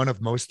make fun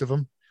of most of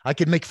them. I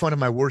could make fun of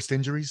my worst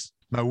injuries,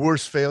 my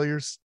worst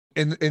failures.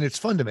 And it's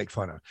fun to make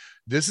fun of.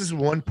 This is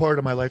one part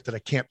of my life that I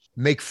can't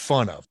make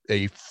fun of,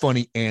 a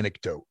funny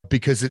anecdote,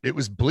 because it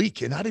was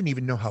bleak. And I didn't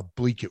even know how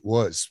bleak it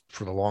was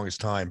for the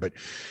longest time. But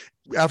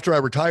after I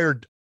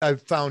retired, I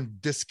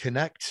found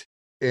disconnect.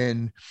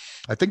 And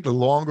I think the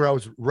longer I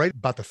was, right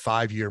about the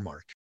 5-year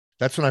mark,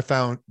 that's when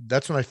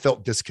I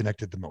felt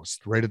disconnected the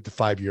most, right at the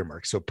 5-year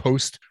mark. So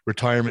post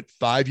retirement,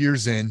 5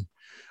 years in,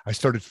 I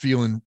started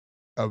feeling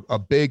a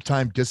big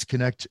time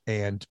disconnect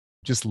and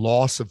just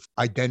loss of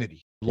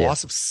identity,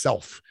 loss of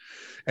self.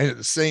 And at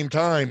the same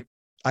time,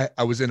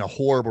 I was in a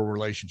horrible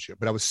relationship,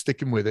 but I was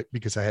sticking with it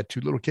because I had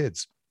 2 little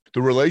kids.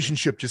 The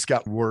relationship just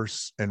got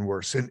worse and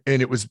worse. And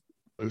it was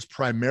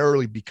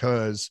primarily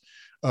because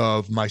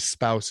of my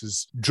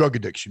spouse's drug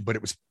addiction, but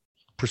it was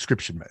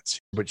prescription meds,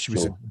 but she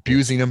was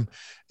abusing them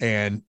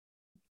and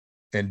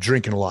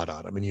drinking a lot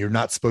of them. And you're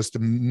not supposed to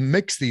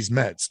mix these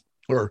meds,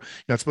 or you're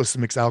not supposed to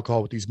mix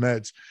alcohol with these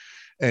meds.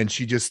 And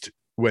she just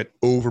went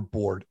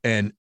overboard,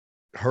 and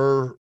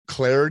her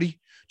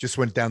clarity just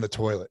went down the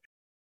toilet,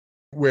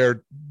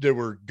 where there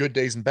were good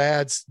days and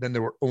bads. Then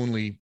there were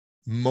only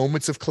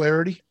moments of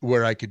clarity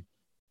where I could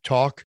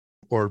talk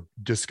or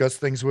discuss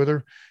things with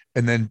her.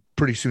 And then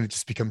pretty soon it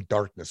just became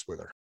darkness with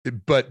her.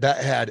 But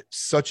that had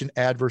such an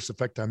adverse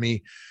effect on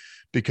me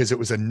because it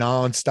was a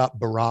nonstop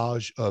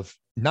barrage of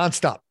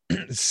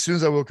as soon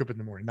as I woke up in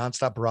the morning,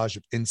 nonstop barrage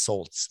of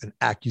insults and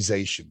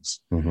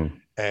accusations. Mm-hmm.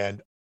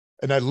 And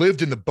I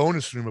lived in the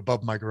bonus room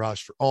above my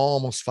garage for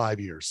almost 5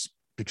 years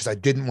because I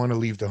didn't want to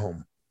leave the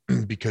home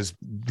because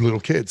little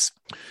kids.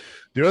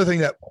 The other thing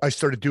that I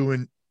started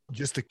doing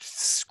just to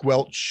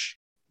squelch,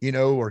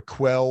 or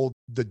quell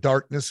the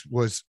darkness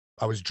was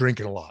I was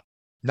drinking a lot.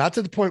 Not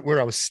to the point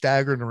where I was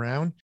staggering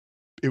around.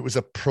 It was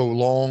a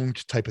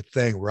prolonged type of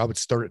thing where I would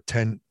start at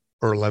 10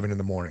 or 11 in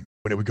the morning,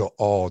 but it would go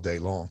all day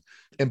long.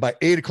 And by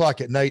 8 o'clock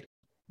at night,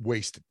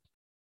 wasted.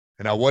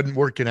 And I wasn't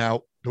working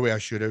out the way I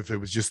should have. It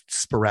was just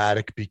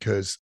sporadic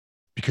because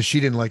she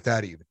didn't like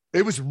that even.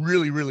 It was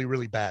really, really,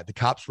 really bad. The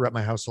cops were at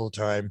my house all the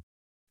time,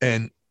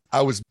 and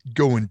I was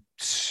going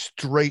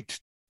straight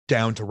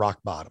down to rock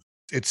bottom.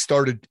 It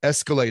started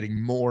escalating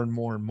more and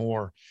more and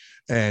more.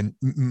 And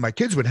my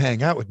kids would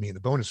hang out with me in the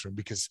bonus room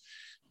because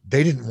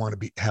they didn't want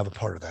to have a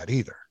part of that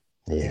either.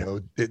 Yeah.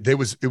 It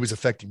was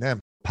affecting them.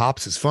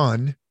 Pops is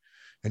fun,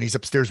 and he's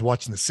upstairs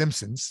watching The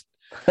Simpsons.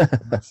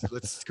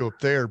 Let's go up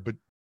there. But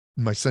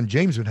my son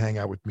James would hang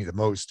out with me the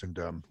most.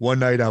 And one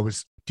night I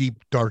was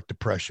deep, dark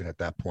depression at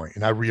that point,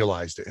 and I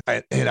realized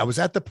it. And I was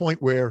at the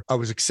point where I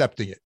was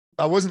accepting it.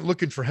 I wasn't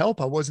looking for help.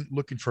 I wasn't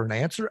looking for an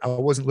answer. I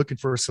wasn't looking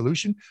for a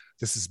solution.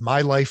 This is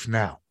my life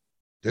now.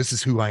 This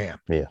is who I am.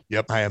 Yeah.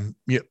 Yep. I am.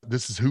 Yep.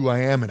 This is who I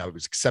am. And I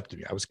was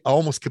accepting it. I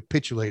almost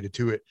capitulated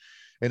to it.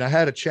 And I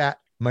had a chat.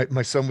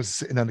 My son was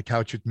sitting on the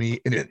couch with me,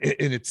 and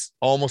it's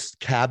almost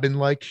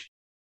cabin-like.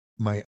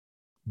 My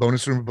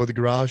bonus room above the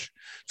garage.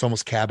 It's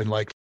almost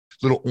cabin-like.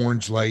 Little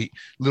orange light,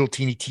 little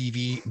teeny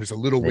TV. And there's a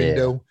little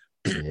window.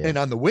 Yeah. And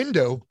on the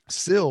window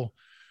sill,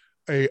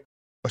 a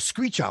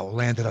screech owl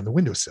landed on the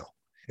windowsill,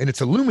 and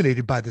it's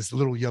illuminated by this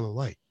little yellow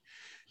light.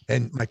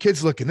 And my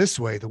kid's looking this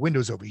way, the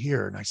window's over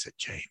here. And I said,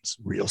 James,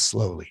 real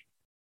slowly,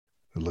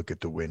 look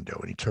at the window.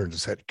 And he turns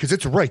his head because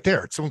it's right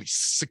there. It's only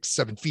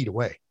 6-7 feet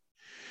away.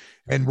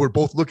 And we're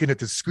both looking at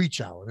the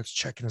screech owl, and it's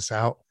checking us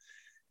out.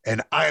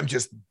 And I am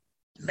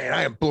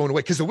blown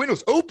away because the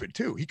window's open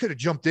too. He could have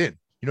jumped in.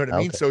 You know what I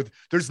mean? So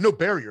there's no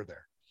barrier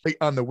there, right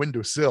on the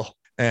windowsill.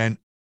 And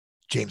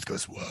James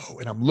goes, whoa.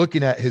 And I'm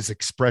looking at his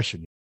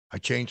expression. I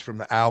changed from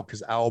the owl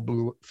because owl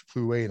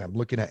flew away, and I'm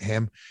looking at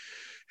him.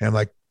 And I'm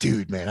like,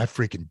 dude, man, I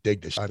freaking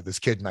dig this out of this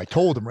kid. And I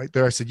told him right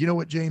there, I said, you know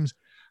what, James?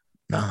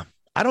 Nah,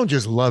 I don't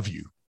just love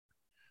you.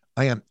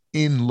 I am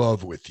in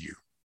love with you.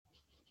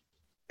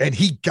 And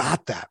he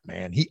got that,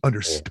 man. He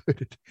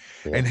understood it.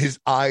 Yeah. And his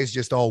eyes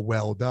just all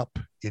welled up,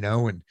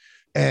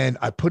 and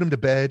I put him to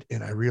bed,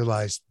 and I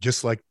realized,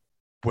 just like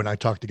when I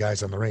talk to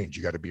guys on the range,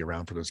 you got to be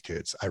around for those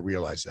kids. I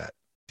realized that,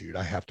 dude,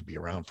 I have to be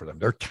around for them.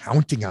 They're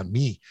counting on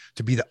me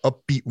to be the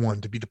upbeat one,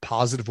 to be the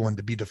positive one,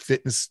 to be the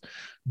fitness,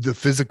 the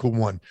physical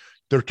one.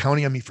 They're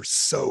counting on me for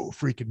so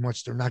freaking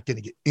much. They're not going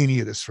to get any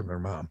of this from their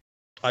mom.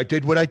 I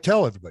did what I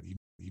tell everybody.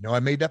 I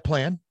made that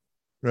plan,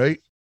 right?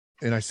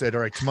 And I said,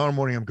 all right, tomorrow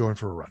morning I'm going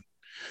for a run.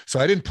 So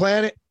I didn't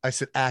plan it. I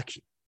said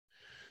action.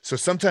 So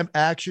sometimes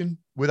action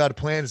without a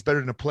plan is better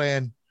than a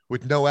plan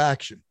with no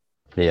action.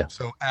 Yeah.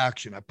 So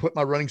action. I put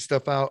my running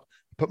stuff out,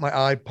 put my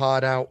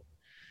iPod out.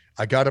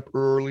 I got up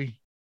early,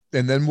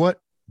 and then what?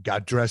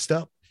 Got dressed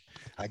up.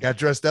 I got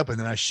dressed up, and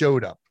then I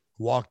showed up,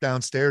 walked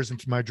downstairs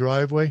into my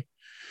driveway,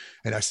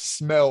 and I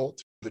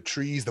smelled the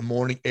trees, the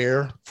morning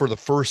air for the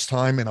first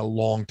time in a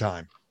long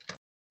time.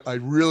 I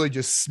really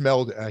just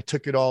smelled it. And I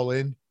took it all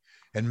in,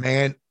 and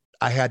man,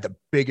 I had the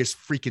biggest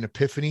freaking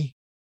epiphany.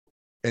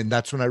 And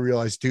that's when I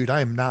realized, dude,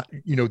 I am not,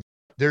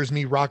 there's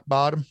me rock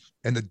bottom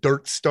and the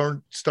dirt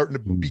starting to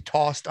be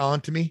tossed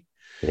onto me.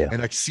 Yeah.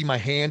 And I see my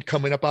hand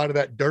coming up out of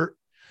that dirt.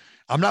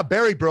 I'm not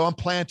buried, bro. I'm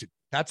planted.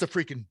 That's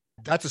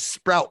a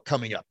sprout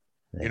coming up.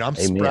 I'm Amen.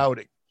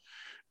 sprouting.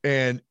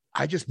 And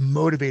I just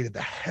motivated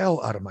the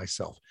hell out of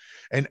myself.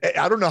 And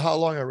I don't know how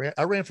long I ran.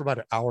 I ran for about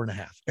an hour and a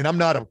half, and I'm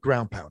not a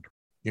ground pounder.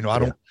 I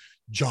don't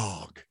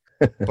jog,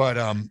 but,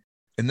 and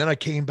then I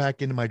came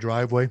back into my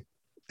driveway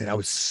and I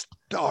was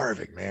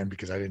starving, man,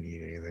 because I didn't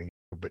eat anything.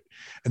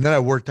 And then I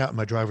worked out in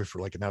my driveway for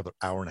like another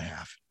hour and a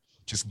half.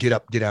 Just get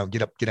up, get down,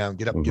 get up, get down,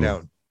 get up, get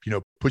down,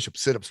 push up,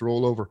 sit ups,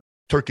 roll over,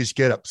 Turkish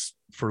get ups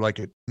for like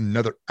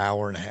another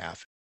hour and a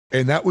half.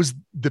 And that was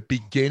the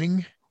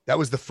beginning. That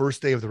was the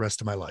first day of the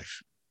rest of my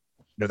life.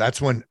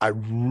 That's when I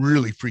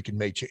really freaking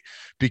made change,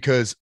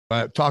 because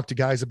I've talked to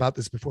guys about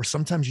this before.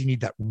 Sometimes you need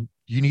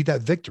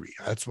that victory.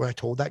 That's what I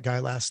told that guy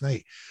last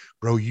night,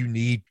 bro. You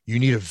need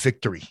a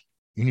victory.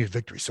 You need a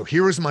victory. So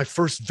here was my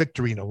first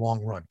victory in a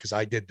long run, because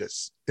I did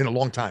this in a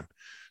long time.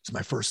 It's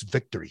my first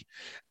victory.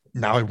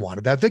 Now I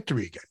wanted that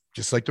victory again,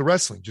 just like the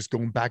wrestling, just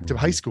going back to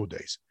high school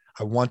days.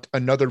 I want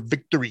another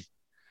victory.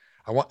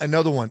 I want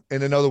another one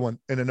and another one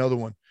and another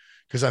one,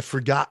 because I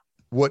forgot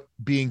what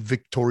being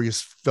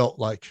victorious felt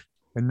like.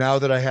 And now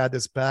that I had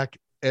this back,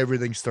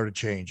 everything started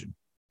changing.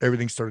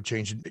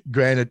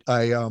 Granted,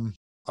 I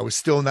was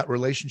still in that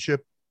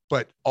relationship,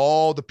 but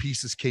all the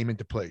pieces came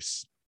into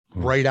place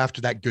right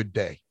after that good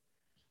day.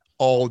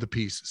 All the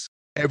pieces,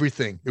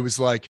 everything. It was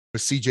like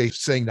CJ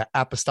saying, the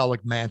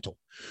apostolic mantle,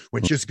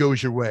 when it just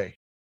goes your way.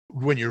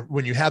 When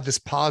you have this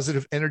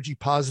positive energy,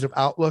 positive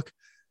outlook,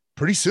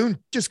 pretty soon it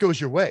just goes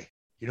your way.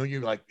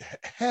 You're like,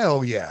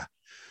 hell yeah.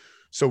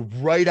 So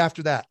right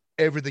after that,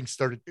 everything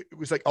started. It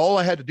was like all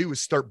I had to do was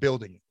start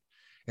building it.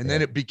 And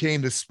then it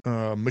became this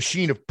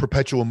machine of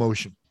perpetual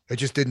motion. It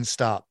just didn't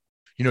stop.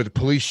 The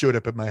police showed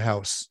up at my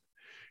house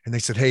and they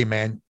said, hey,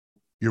 man,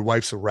 your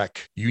wife's a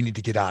wreck. You need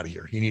to get out of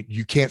here.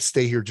 You can't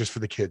stay here just for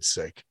the kids'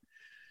 sake.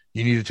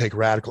 You need to take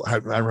I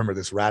remember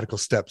this, radical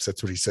steps.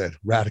 That's what he said,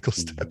 radical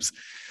steps.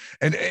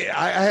 And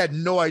I had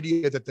no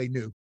idea that they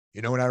knew,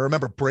 and I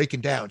remember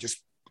breaking down,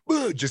 just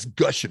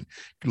gushing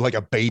like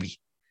a baby,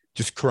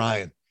 just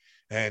crying.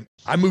 And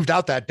I moved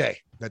out that day.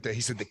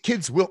 He said, the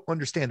kids will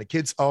understand. The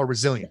kids are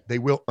resilient. They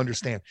will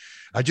understand.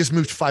 I just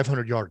moved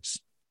 500 yards.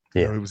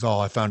 Yeah. It was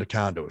I found a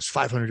condo. It was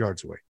 500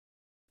 yards away.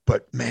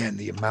 But man,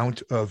 the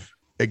amount of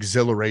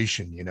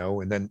exhilaration,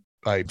 and then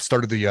I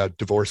started the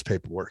divorce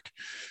paperwork,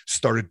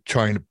 started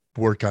trying to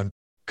work on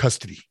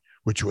custody,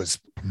 which was,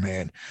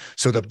 man.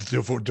 So the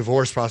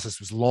divorce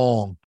process was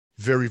long,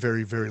 very,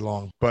 very, very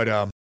long.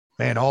 But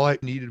man, all I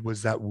needed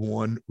was that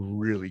one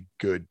really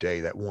good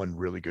day, that one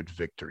really good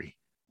victory.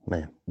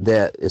 Man,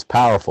 that is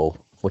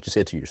powerful, what you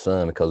said to your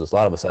son, because there's a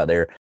lot of us out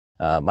there.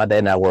 My dad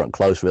and I weren't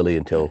close really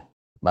until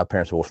my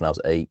parents divorced when I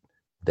was 8.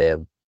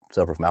 Dad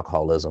suffered from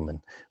alcoholism, and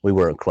we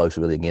weren't close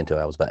really again until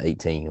I was about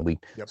 18. And we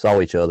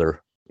saw each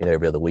other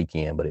every other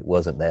weekend, but it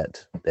wasn't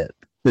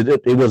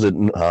it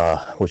wasn't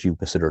what you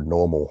consider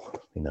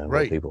normal,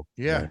 right? People.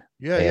 Yeah.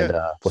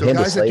 So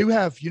guys that do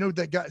have,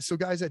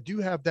 guys that do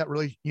have that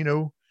really,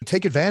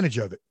 take advantage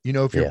of it.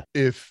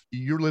 If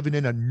you're living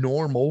in a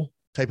normal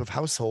type of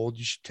household,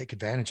 you should take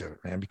advantage of it,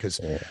 man,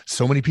 because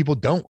so many people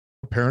don't.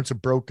 Parents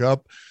have broke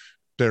up.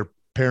 Their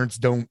parents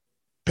don't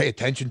pay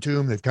attention to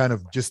them. They've kind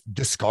of just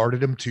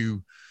discarded them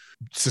to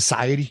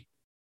society.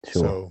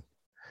 Sure. So,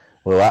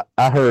 well,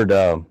 I heard,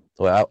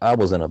 I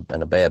was in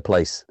a bad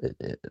place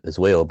as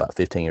well, about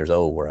 15 years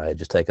old, where I had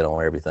just taken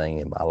on everything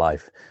in my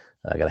life.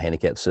 I got a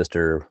handicapped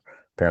sister.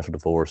 Parents were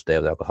divorced. Dad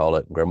was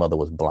alcoholic. Grandmother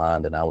was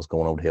blind, and I was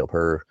going over to help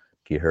her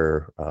get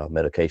her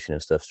medication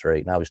and stuff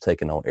straight. And I was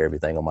taking on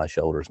everything on my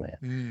shoulders,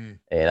 man.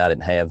 And I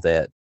didn't have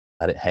that.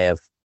 I didn't have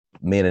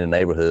men in the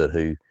neighborhood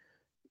who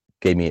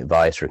gave me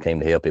advice or came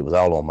to help. It was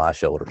all on my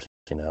shoulders.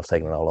 I was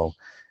taking it all on.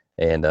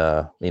 And,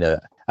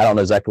 I don't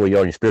know exactly where you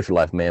are in your spiritual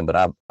life, man,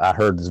 but I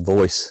heard this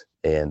voice,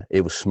 and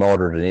it was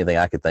smarter than anything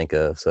I could think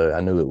of. So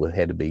I knew it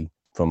had to be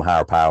from a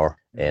higher power.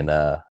 And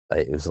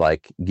it was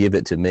like, give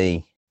it to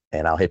me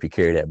and I'll help you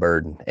carry that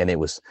burden. And it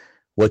was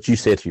what you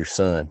said to your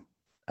son.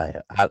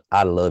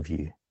 I love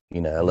you. I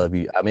love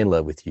you. I'm in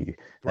love with you.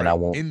 Right. And I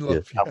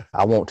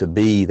want to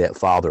be that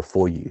father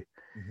for you.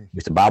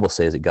 Because the Bible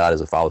says that God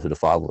is a father to the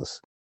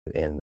fatherless.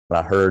 And when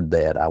I heard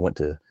that, I went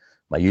to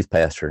my youth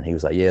pastor, and he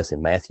was like, yes,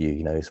 in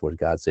Matthew, it's where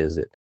God says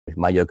that if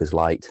my yoke is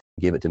light,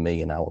 give it to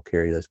me and I will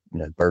carry those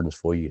burdens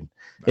for you.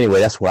 Anyway,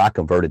 that's where I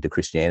converted to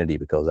Christianity,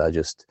 because I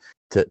just,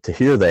 to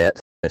hear that,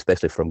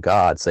 especially from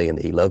God saying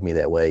that he loved me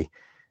that way,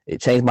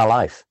 it changed my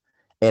life.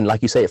 And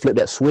like you say, it flipped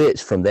that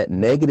switch from that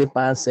negative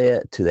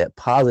mindset to that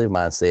positive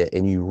mindset,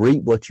 and you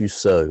reap what you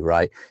sow,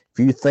 right?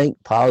 If you think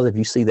positive,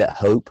 you see that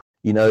hope,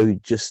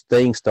 just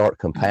things start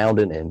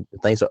compounding, and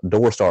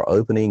doors start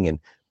opening, and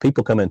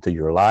people come into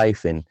your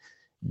life, and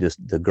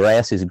just the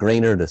grass is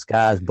greener, the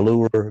sky is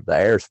bluer, the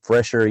air is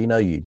fresher,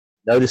 you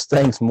notice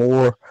things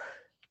more.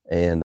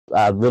 And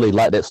I really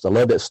like that. I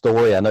love that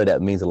story. I know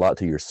that means a lot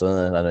to your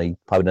son. I know he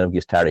probably never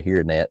gets tired of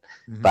hearing that.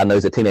 But I know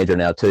he's a teenager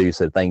now too.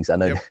 So I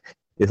know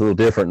it's a little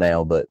different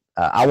now, but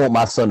I want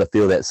my son to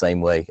feel that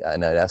same way. I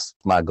know that's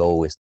my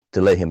goal, is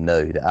to let him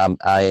know that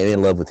I am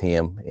in love with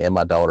him and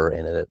my daughter,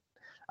 and that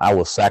I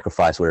will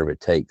sacrifice whatever it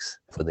takes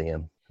for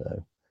them.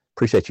 So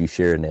appreciate you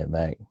sharing that,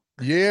 Mac.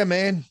 Yeah,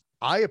 man.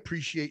 I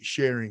appreciate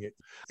sharing it.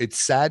 It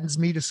saddens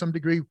me to some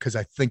degree because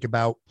I think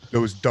about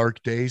those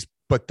dark days,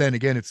 but then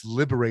again, it's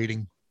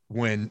liberating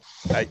when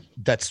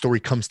that story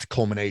comes to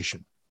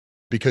culmination,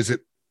 because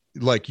it,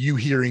 like you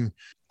hearing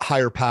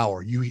higher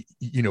power, you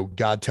know,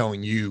 God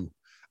telling you,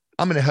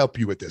 I'm going to help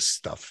you with this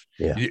stuff.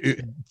 Yeah.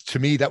 To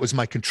me, that was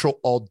my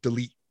control alt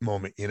delete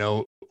moment. You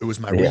know, it was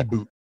my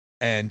reboot.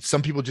 And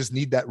some people just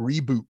need that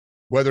reboot,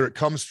 whether it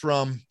comes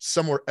from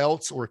somewhere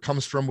else or it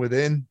comes from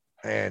within.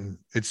 And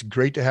it's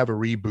great to have a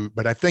reboot,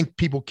 but I think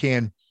people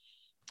can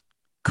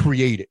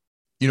create it,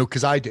 you know,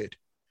 because I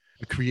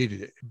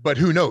created it, but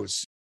who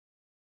knows?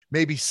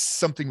 Maybe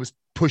something was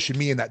pushing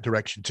me in that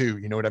direction too.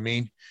 You know what I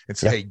mean? And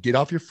say, hey, get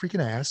off your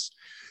freaking ass,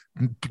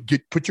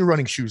 put your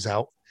running shoes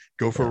out,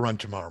 go for a run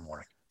tomorrow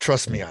morning.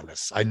 Trust me on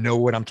this. I know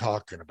what I'm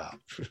talking about.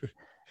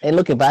 And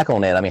looking back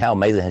on that, I mean, how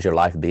amazing has your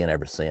life been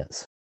ever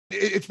since?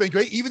 It's been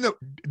great. Even though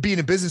being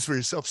in business for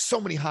yourself, so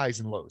many highs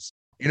and lows,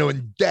 you know,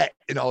 in debt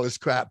and all this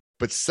crap.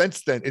 But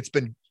since then, it's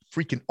been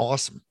freaking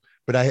awesome.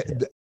 But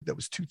that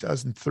was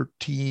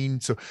 2013.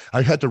 So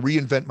I had to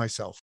reinvent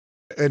myself.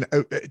 And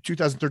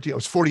 2013, I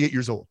was 48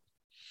 years old.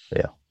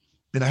 Yeah.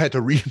 And I had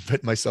to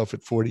reinvent myself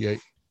at 48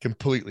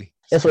 completely.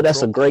 And so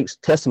that's a great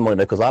testimony,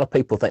 because a lot of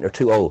people think they're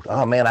too old.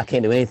 Oh man, I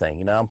can't do anything.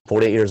 You know, I'm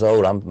 48 years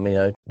old.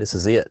 This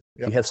is it.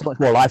 Yep. You have so much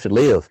more life to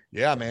live.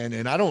 Yeah, man.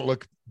 And I don't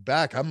look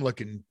back. I'm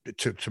looking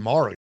to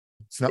tomorrow.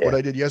 It's not what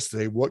I did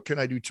yesterday. What can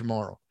I do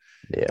tomorrow?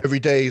 Yeah. Every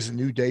day is a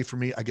new day for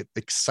me. I get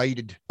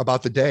excited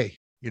about the day.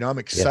 You know, I'm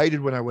excited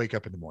when I wake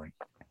up in the morning.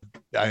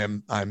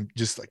 I'm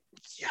just like,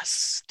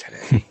 yes,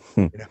 today.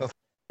 You know,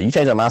 you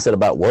changed my mindset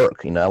about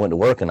work. You know, I went to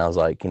work and I was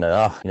like,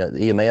 the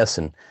EMS,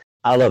 and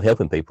I love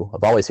helping people.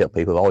 I've always helped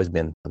people. I've always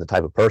been the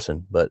type of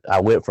person, but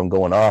I went from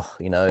going,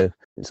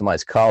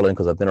 somebody's calling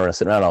because I've been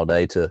sitting around all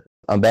day, to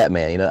I'm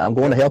Batman. You know, I'm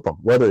going to help them,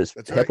 whether it's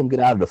help them get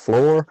out of the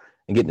floor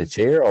and get in the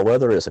chair, or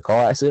whether it's a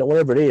car accident,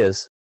 whatever it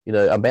is. You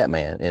know, I'm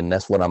Batman, and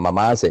that's when my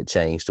mindset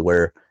changed to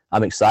where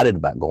I'm excited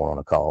about going on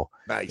a call.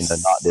 Nice. You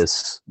know,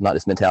 not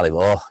this mentality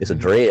of, it's a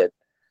dread.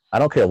 I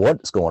don't care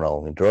what's going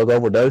on, drug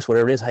overdose,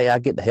 whatever it is. Hey, I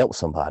get to help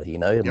somebody. You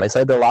know, it may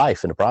save their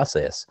life in the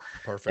process.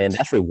 Perfect. And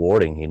that's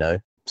rewarding. You know,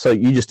 so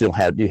you just you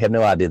have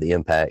no idea the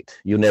impact.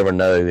 You'll never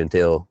know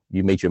until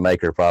you meet your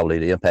maker, probably,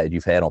 the impact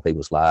you've had on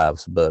people's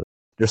lives. But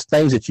there's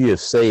things that you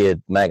have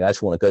said, Mac. I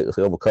just want to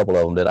go over a couple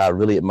of them that I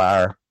really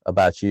admire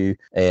about you.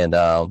 And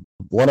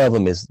one of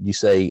them is, you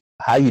say,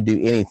 how you do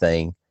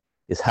anything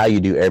is how you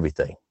do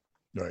everything.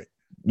 Right.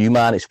 You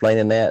mind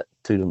explaining that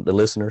to the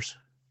listeners?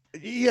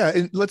 Yeah.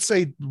 And let's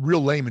say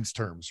real layman's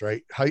terms,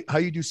 right? How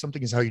you do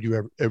something is how you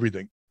do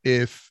everything.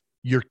 If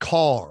your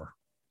car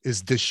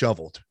is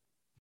disheveled,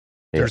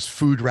 there's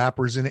food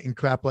wrappers in it and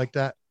crap like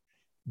that,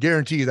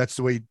 guarantee you that's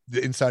the way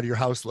the inside of your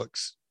house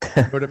looks.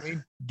 You know what I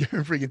mean?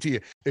 Guarantee you.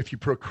 If you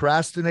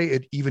procrastinate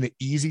at even an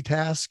easy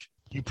task,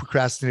 you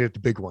procrastinate at the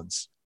big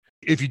ones.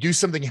 If you do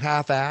something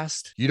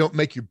half-assed, you don't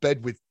make your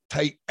bed with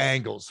tight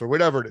angles or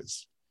whatever it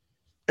is,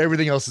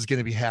 everything else is going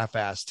to be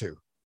half-assed too.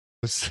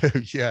 So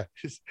yeah.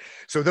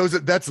 So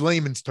that's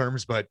layman's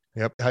terms, but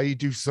how you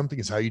do something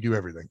is how you do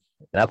everything.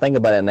 And I think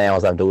about it now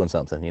as I'm doing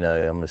something, you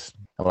know, I'm like,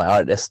 all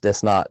right,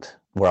 that's not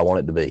where I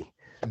want it to be.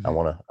 Mm-hmm. I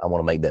want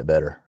to make that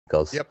better,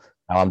 because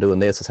how I'm doing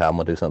this is how I'm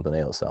going to do something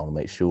else. I want to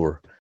make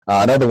sure.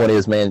 Another one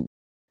is, man,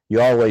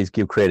 you always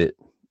give credit,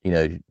 you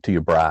know, to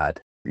your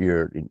bride.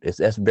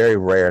 That's very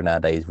rare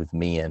nowadays with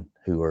men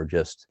who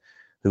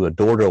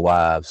adore their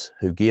wives,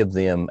 who give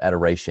them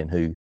adoration,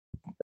 who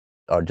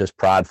are just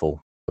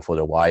prideful for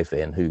their wife,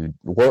 and who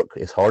work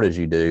as hard as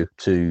you do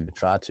to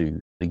try to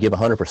give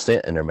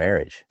 100% in their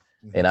marriage.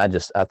 Mm-hmm. And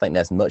I think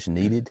that's much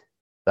needed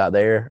out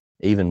there,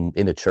 even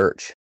in the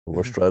church.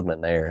 We're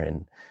struggling there.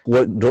 And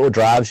what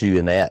drives you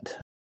in that?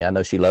 I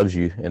know she loves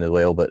you in as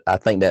well, but I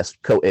think that's,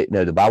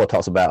 the Bible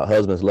talks about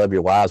husbands love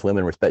your wives,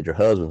 women respect your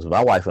husbands.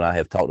 My wife and I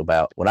have talked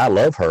about, when I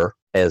love her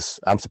as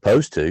I'm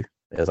supposed to,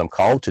 as I'm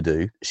called to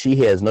do, she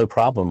has no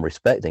problem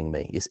respecting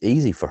me. It's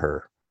easy for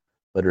her.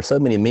 But there's so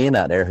many men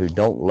out there who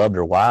don't love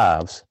their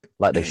wives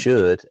like they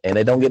should, and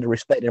they don't get the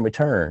respect in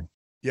return.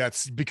 Yeah,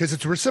 it's because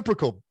it's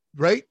reciprocal,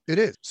 right? It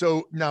is.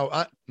 So now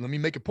let me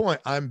make a point.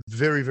 I'm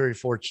very, very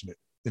fortunate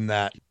in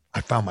that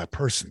I found my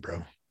person,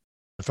 bro.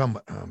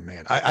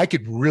 I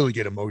could really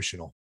get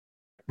emotional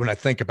when I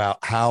think about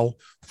how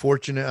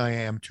fortunate I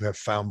am to have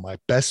found my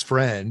best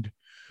friend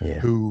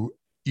who,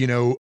 you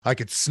know, I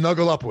could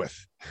snuggle up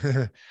with.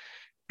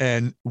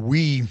 And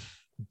we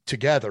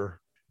together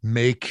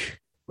make,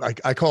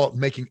 I call it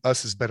making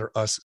us as better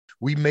us.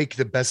 We make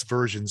the best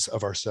versions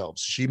of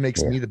ourselves. She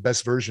makes me the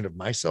best version of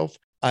myself.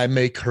 I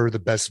make her the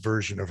best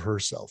version of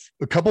herself.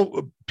 A couple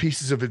of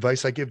pieces of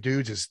advice I give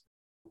dudes is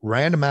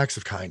random acts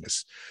of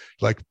kindness.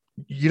 Like,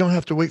 you don't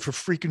have to wait for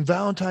freaking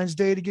Valentine's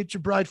Day to get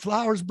your bride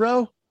flowers,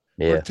 bro.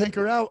 Or take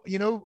her out, you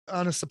know,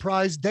 on a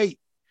surprise date.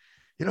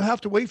 You don't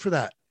have to wait for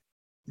that.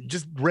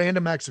 just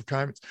random acts of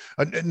kindness.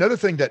 Another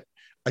thing that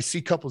I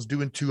see couples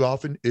doing too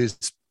often is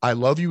I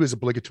love you is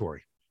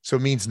obligatory. So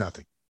it means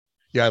nothing.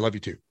 Yeah, I love you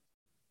too.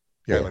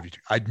 Yeah, I love you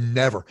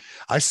too.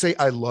 I say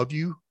I love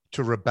you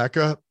to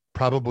Rebecca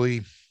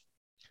probably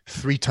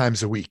 3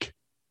 times a week,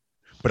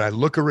 but I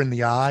look her in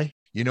the eye,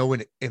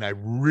 and I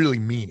really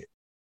mean it.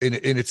 And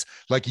it's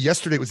like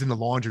yesterday it was in the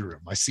laundry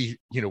room. I see,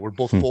 we're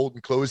both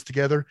folding clothes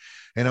together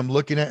and I'm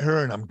looking at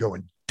her and I'm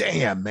going,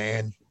 damn,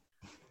 man.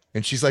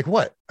 And she's like,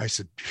 what? I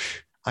said,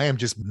 I am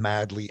just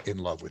madly in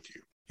love with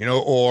you,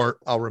 or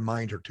I'll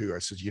remind her too. I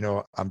said,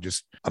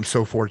 I'm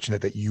so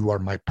fortunate that you are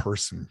my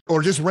person,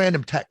 or just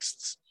random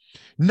texts.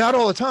 Not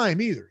all the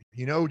time either,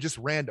 just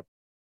random.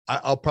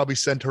 I'll probably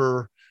send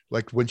her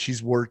like when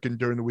she's working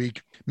during the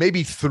week,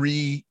 maybe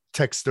 3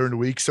 texts during the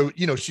week. So,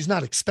 she's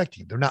not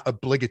expecting, they're not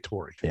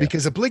obligatory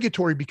because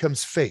obligatory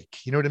becomes fake.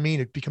 You know what I mean?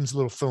 It becomes a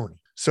little phony.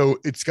 So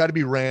it's got to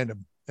be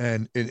random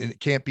and it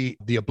can't be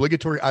the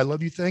obligatory I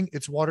love you thing.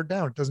 It's watered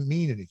down. It doesn't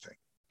mean anything.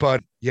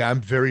 But yeah,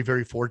 I'm very,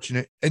 very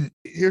fortunate. And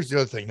here's the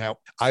other thing. Now,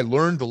 I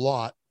learned a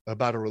lot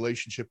about a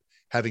relationship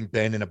having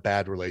been in a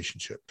bad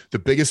relationship. The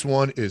biggest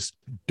one is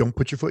don't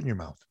put your foot in your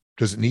mouth.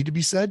 Does it need to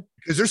be said?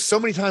 Because there's so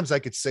many times I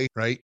could say,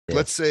 right? Yeah.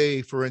 Let's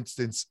say, for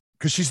instance,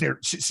 because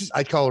she's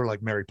I call her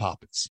like Mary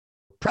Poppins,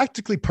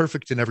 practically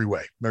perfect in every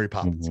way, Mary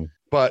Poppins. Mm-hmm.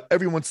 But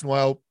every once in a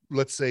while,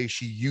 let's say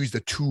she used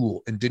a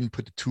tool and didn't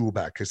put the tool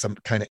back because I'm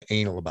kind of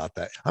anal about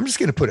that. I'm just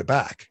going to put it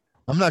back.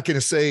 I'm not going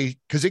to say,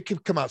 because it can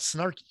come out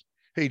snarky.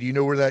 Hey, do you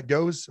know where that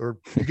goes? Or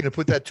you're going to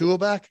put that tool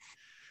back?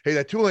 Hey,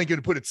 that tool ain't going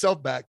to put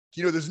itself back.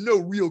 There's no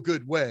real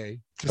good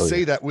way to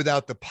say that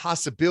without the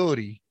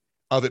possibility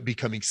of it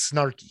becoming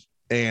snarky.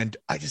 And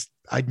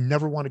I'd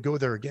never want to go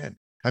there again.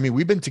 I mean,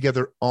 we've been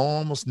together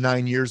almost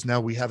 9 years now.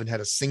 We haven't had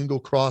a single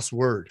cross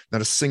word,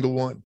 not a single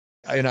one.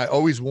 And I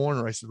always warn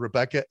her, I said,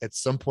 Rebecca, at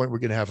some point we're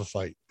going to have a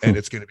fight and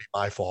it's going to be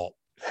my fault.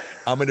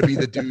 I'm going to be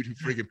the dude who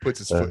freaking puts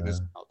his foot in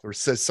his mouth or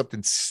says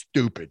something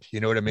stupid.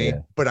 You know what I mean?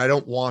 Yeah. But I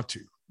don't want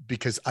to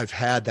because I've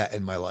had that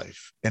in my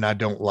life and I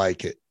don't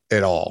like it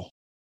at all.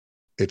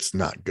 It's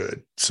not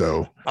good.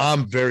 So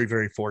I'm very,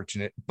 very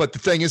fortunate. But the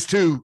thing is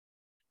too,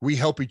 we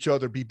help each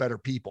other be better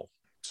people.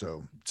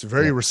 So it's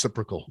very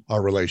reciprocal,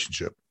 our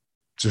relationship.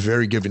 It's a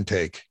very give and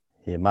take.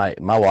 Yeah, my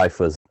wife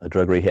was a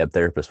drug rehab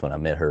therapist when I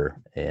met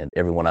her, and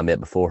everyone I met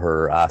before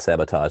her, I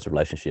sabotaged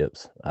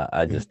relationships.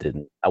 I just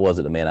didn't. I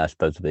wasn't the man I was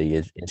supposed to be,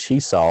 and she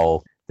saw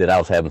that I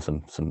was having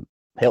some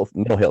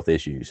mental health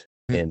issues,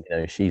 and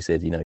she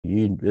said,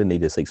 you really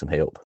need to seek some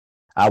help.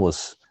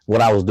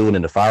 What I was doing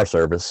in the fire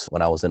service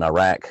when I was in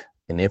Iraq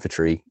in the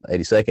infantry,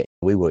 82nd.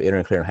 We were entering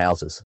and clearing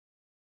houses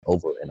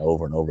over and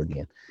over and over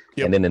again,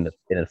 and then in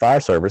the fire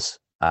service.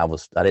 I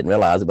didn't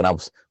realize it, but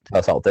until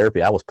I sought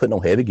therapy, I was putting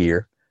on heavy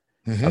gear.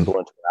 Mm-hmm. I'm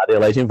going to an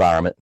ideal age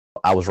environment.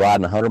 I was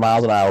riding 100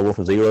 miles an hour, going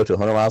from 0 to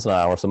 100 miles an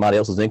hour. Somebody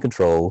else is in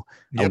control.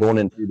 Yep. I'm going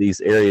into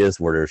these areas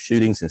where there's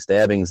shootings and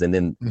stabbings, and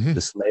then the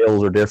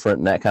smells are different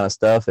and that kind of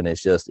stuff. And it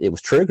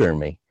was triggering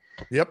me.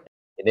 Yep.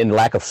 And then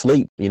lack of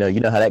sleep, you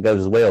know how that goes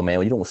as well, man.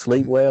 When you don't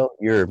sleep well,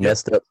 you're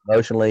messed up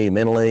emotionally,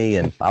 mentally.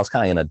 And I was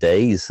kind of in a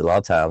daze a lot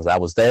of times. I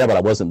was there, but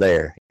I wasn't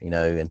there,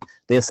 and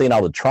then seeing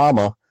all the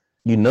trauma,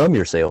 you numb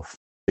yourself.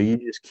 You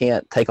just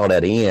can't take all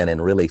that in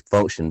and really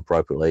function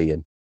appropriately.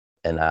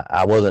 And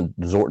I wasn't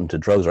resorting to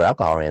drugs or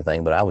alcohol or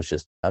anything, but I was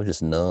just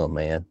numb,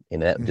 man.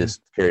 And that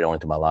just carried on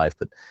into my life.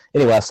 But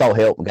anyway, I sought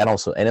help and got on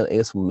some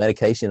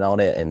medication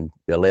on it, and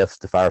I left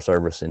the fire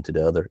service into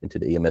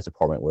the EMS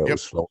department where it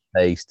was slow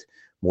paced,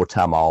 more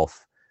time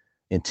off,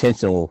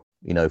 intentional,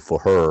 for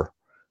her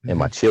and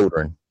my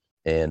children.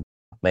 And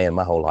man,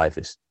 my whole life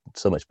is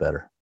so much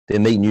better.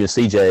 Then meeting you and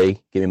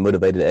CJ, get me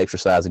motivated to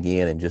exercise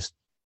again and just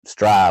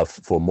strive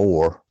for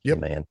more. Yep.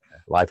 Man,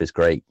 life is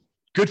great.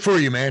 Good for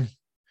you, man.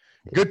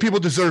 Good people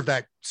deserve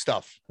that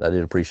stuff. I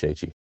did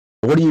appreciate you.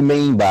 What do you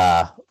mean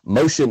by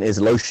motion is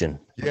lotion?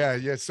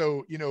 Yeah.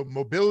 So,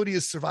 mobility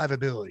is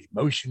survivability.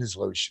 Motion is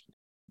lotion.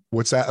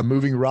 What's that? A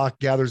moving rock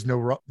gathers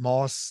no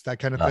moss, that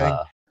kind of thing.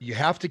 You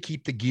have to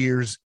keep the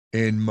gears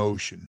in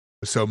motion.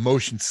 So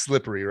motion's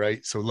slippery,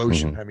 right? So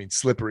lotion,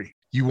 slippery.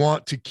 You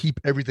want to keep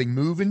everything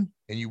moving,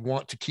 and you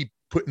want to keep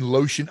putting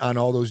lotion on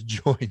all those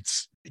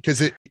joints,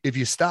 because if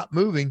you stop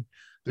moving,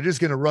 they're just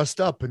going to rust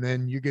up, and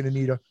then you're going to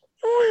need a.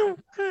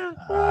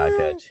 I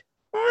got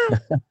you.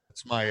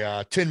 It's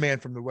my Tin Man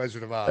from the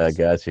Wizard of Oz. I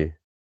got you.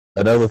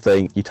 Another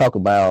thing you talk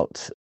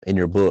about in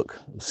your book,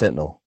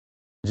 Sentinel,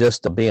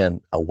 just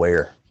being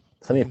aware.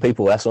 So many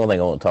people, that's the only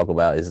thing I want to talk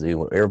about is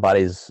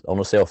everybody's on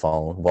a cell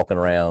phone, walking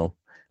around,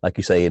 like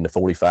you say, in the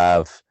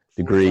 45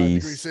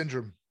 degrees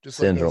syndrome. Just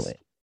syndrome. Like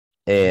this.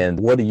 And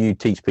what do you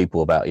teach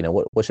people about,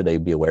 what should they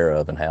be aware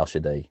of, and how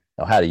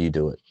do you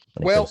do it?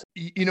 Well,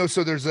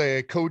 so there's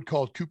a code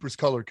called Cooper's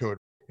Color Code,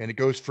 and it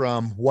goes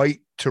from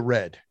white to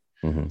red.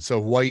 Mm-hmm. So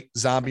white,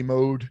 zombie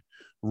mode;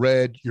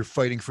 red, you're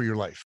fighting for your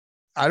life.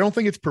 I don't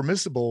think it's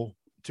permissible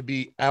to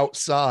be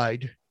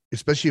outside,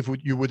 especially if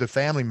you're with a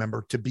family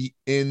member, to be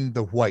in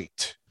the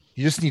white.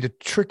 You just need to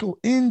trickle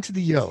into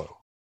the yellow,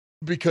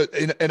 because,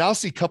 and I'll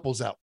see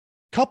couples, and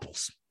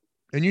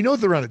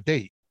they're on a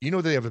date,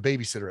 they have a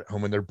babysitter at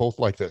home and they're both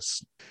like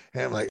this.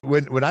 And I'm like,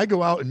 when I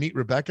go out and meet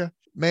Rebecca,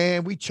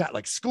 man, we chat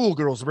like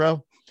schoolgirls,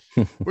 bro.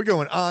 We're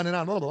going on and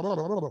on. Blah, blah, blah,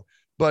 blah, blah.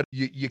 But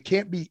you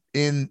can't be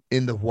in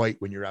the white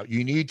when you're out.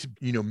 You need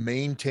to,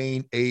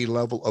 maintain a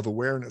level of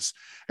awareness.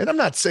 And I'm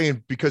not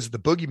saying because of the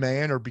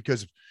boogeyman or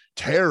because of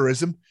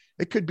terrorism.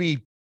 It could be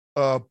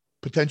a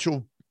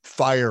potential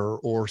fire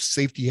or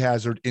safety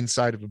hazard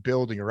inside of a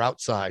building or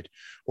outside,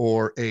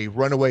 or a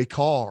runaway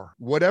car,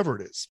 whatever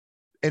it is.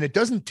 And it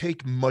doesn't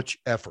take much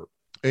effort.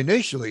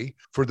 Initially,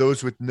 for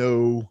those with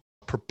no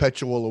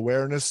perpetual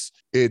awareness,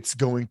 it's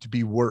going to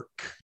be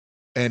work.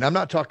 And I'm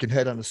not talking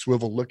head on a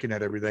swivel looking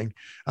at everything.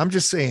 I'm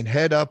just saying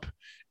head up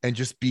and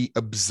just be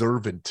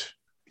observant.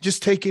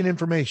 Just take in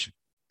information.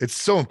 It's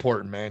so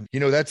important, man.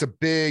 That's a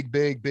big,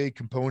 big, big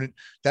component.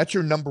 That's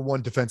your number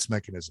one defense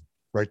mechanism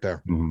right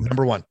there. Mm-hmm.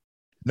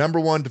 Number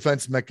one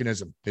defense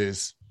mechanism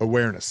is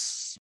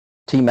awareness.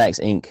 T.A.P.S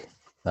Inc.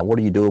 Now, what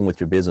are you doing with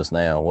your business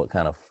now? What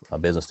kind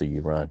of business do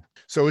you run?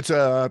 So it's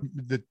the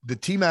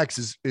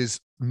T.A.P.S is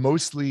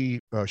mostly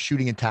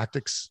shooting and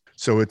tactics.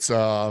 So it's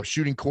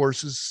shooting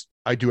courses.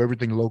 I do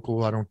everything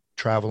local. I don't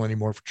travel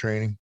anymore for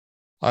training.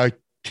 I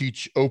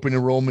teach open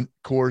enrollment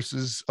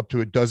courses up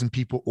to 12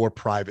 people or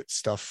private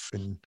stuff.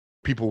 And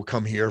people will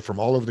come here from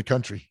all over the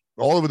country,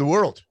 all over the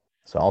world.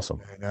 It's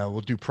awesome. And we'll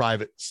do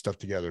private stuff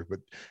together. But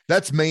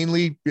that's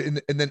mainly,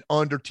 and then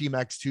under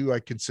T.A.P.S too, I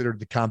consider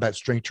the combat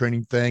strength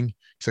training thing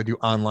because I do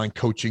online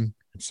coaching.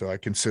 So I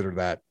consider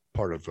that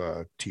part of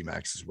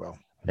T.A.P.S as well.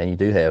 And you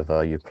do have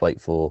your plate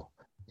full.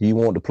 Do you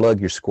want to plug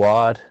your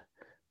squad?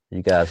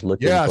 You guys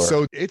looking? Yeah,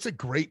 so it's a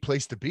great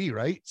place to be,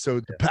 right?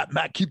 So the Pat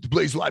Mac Keep the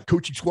Blaze Alive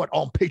Coaching Squad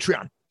on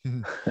Patreon.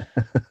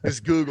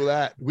 Just Google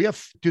that.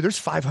 There's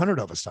 500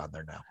 of us on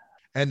there now.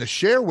 And the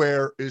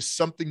shareware is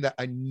something that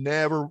I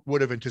never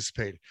would have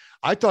anticipated.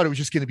 I thought it was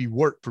just going to be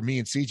work for me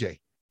and CJ.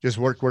 Just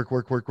work. Yeah,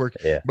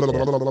 blah,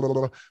 blah, blah, blah, blah,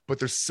 blah. But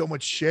there's so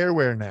much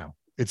shareware now.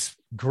 It's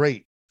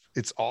great.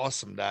 It's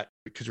awesome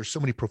because there's so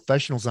many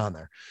professionals on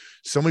there,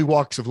 so many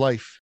walks of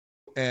life,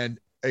 and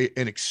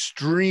an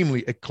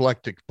extremely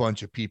eclectic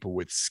bunch of people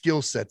with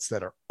skill sets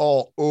that are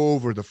all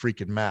over the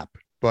freaking map.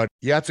 But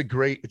yeah, it's a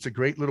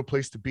great little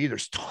place to be.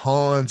 There's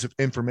tons of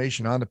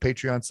information on the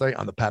Patreon site,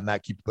 on the Pat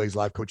Mac Keep the Blaze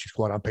Live Coaching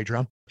Squad on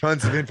Patreon.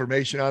 Tons of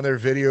information on there,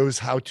 videos,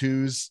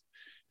 how-tos,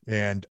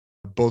 and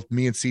both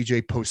me and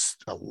CJ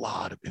post a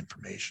lot of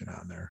information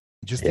on there.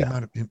 Just the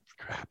amount of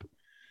crap,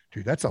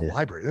 dude. That's a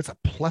library. That's a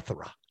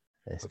plethora.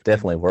 It's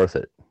definitely worth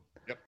it.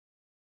 Yep.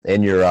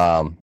 And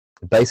your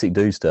basic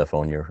do stuff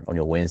on your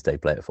Wednesday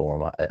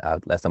platform.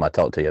 Last time I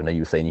talked to you, I know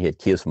you were saying you had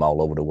kids from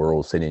all over the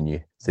world sending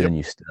you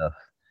stuff.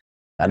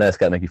 I know it's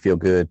got to make you feel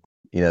good,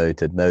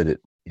 to know that,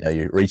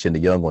 you're reaching the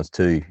young ones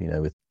too,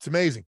 It's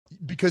amazing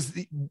because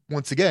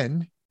once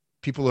again,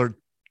 people are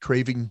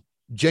craving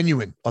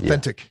genuine,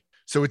 authentic. Yeah.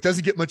 So it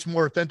doesn't get much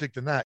more authentic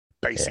than that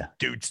basic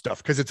dude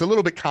stuff. Cause it's a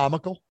little bit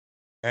comical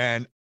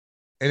and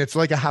it's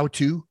like a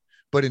how-to,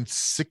 but in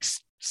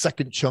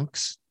 6-second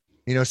chunks,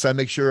 so I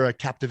make sure I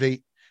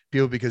captivate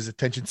people because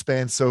attention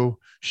span's so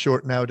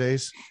short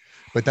nowadays.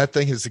 But that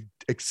thing has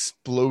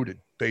exploded,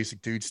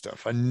 basic dude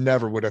stuff. I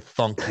never would have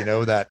thunk,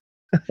 that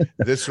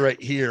this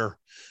right here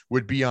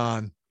would be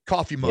on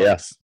coffee mugs. Yeah.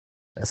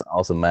 That's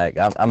awesome, Mac.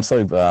 I'm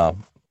so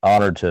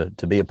honored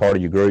to be a part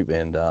of your group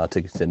and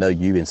to know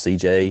you and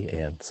CJ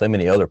and so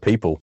many other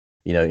people,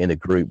 in the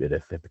group that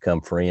have become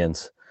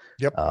friends.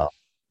 Yep.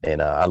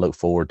 And I look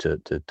forward to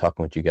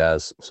talking with you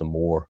guys some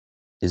more.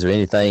 Is there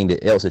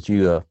anything else that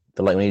you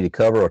feel like we need to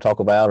cover or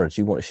talk about, or that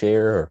you want to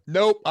share? Or?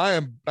 Nope, I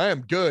am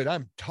good.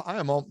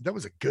 That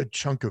was a good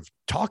chunk of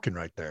talking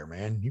right there,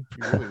 man. You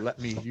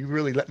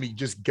really let me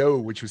just go,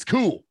 which was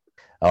cool.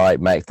 All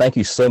right, Mac. Thank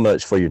you so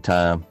much for your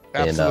time.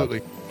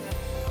 Absolutely.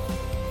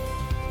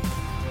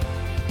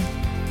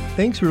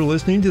 Thanks for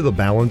listening to the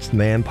Balanced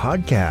Man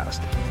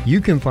Podcast. You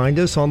can find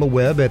us on the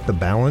web at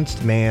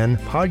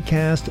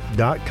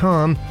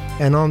thebalancedmanpodcast.com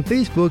and on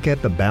Facebook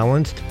at The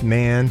Balanced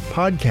Man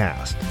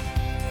Podcast.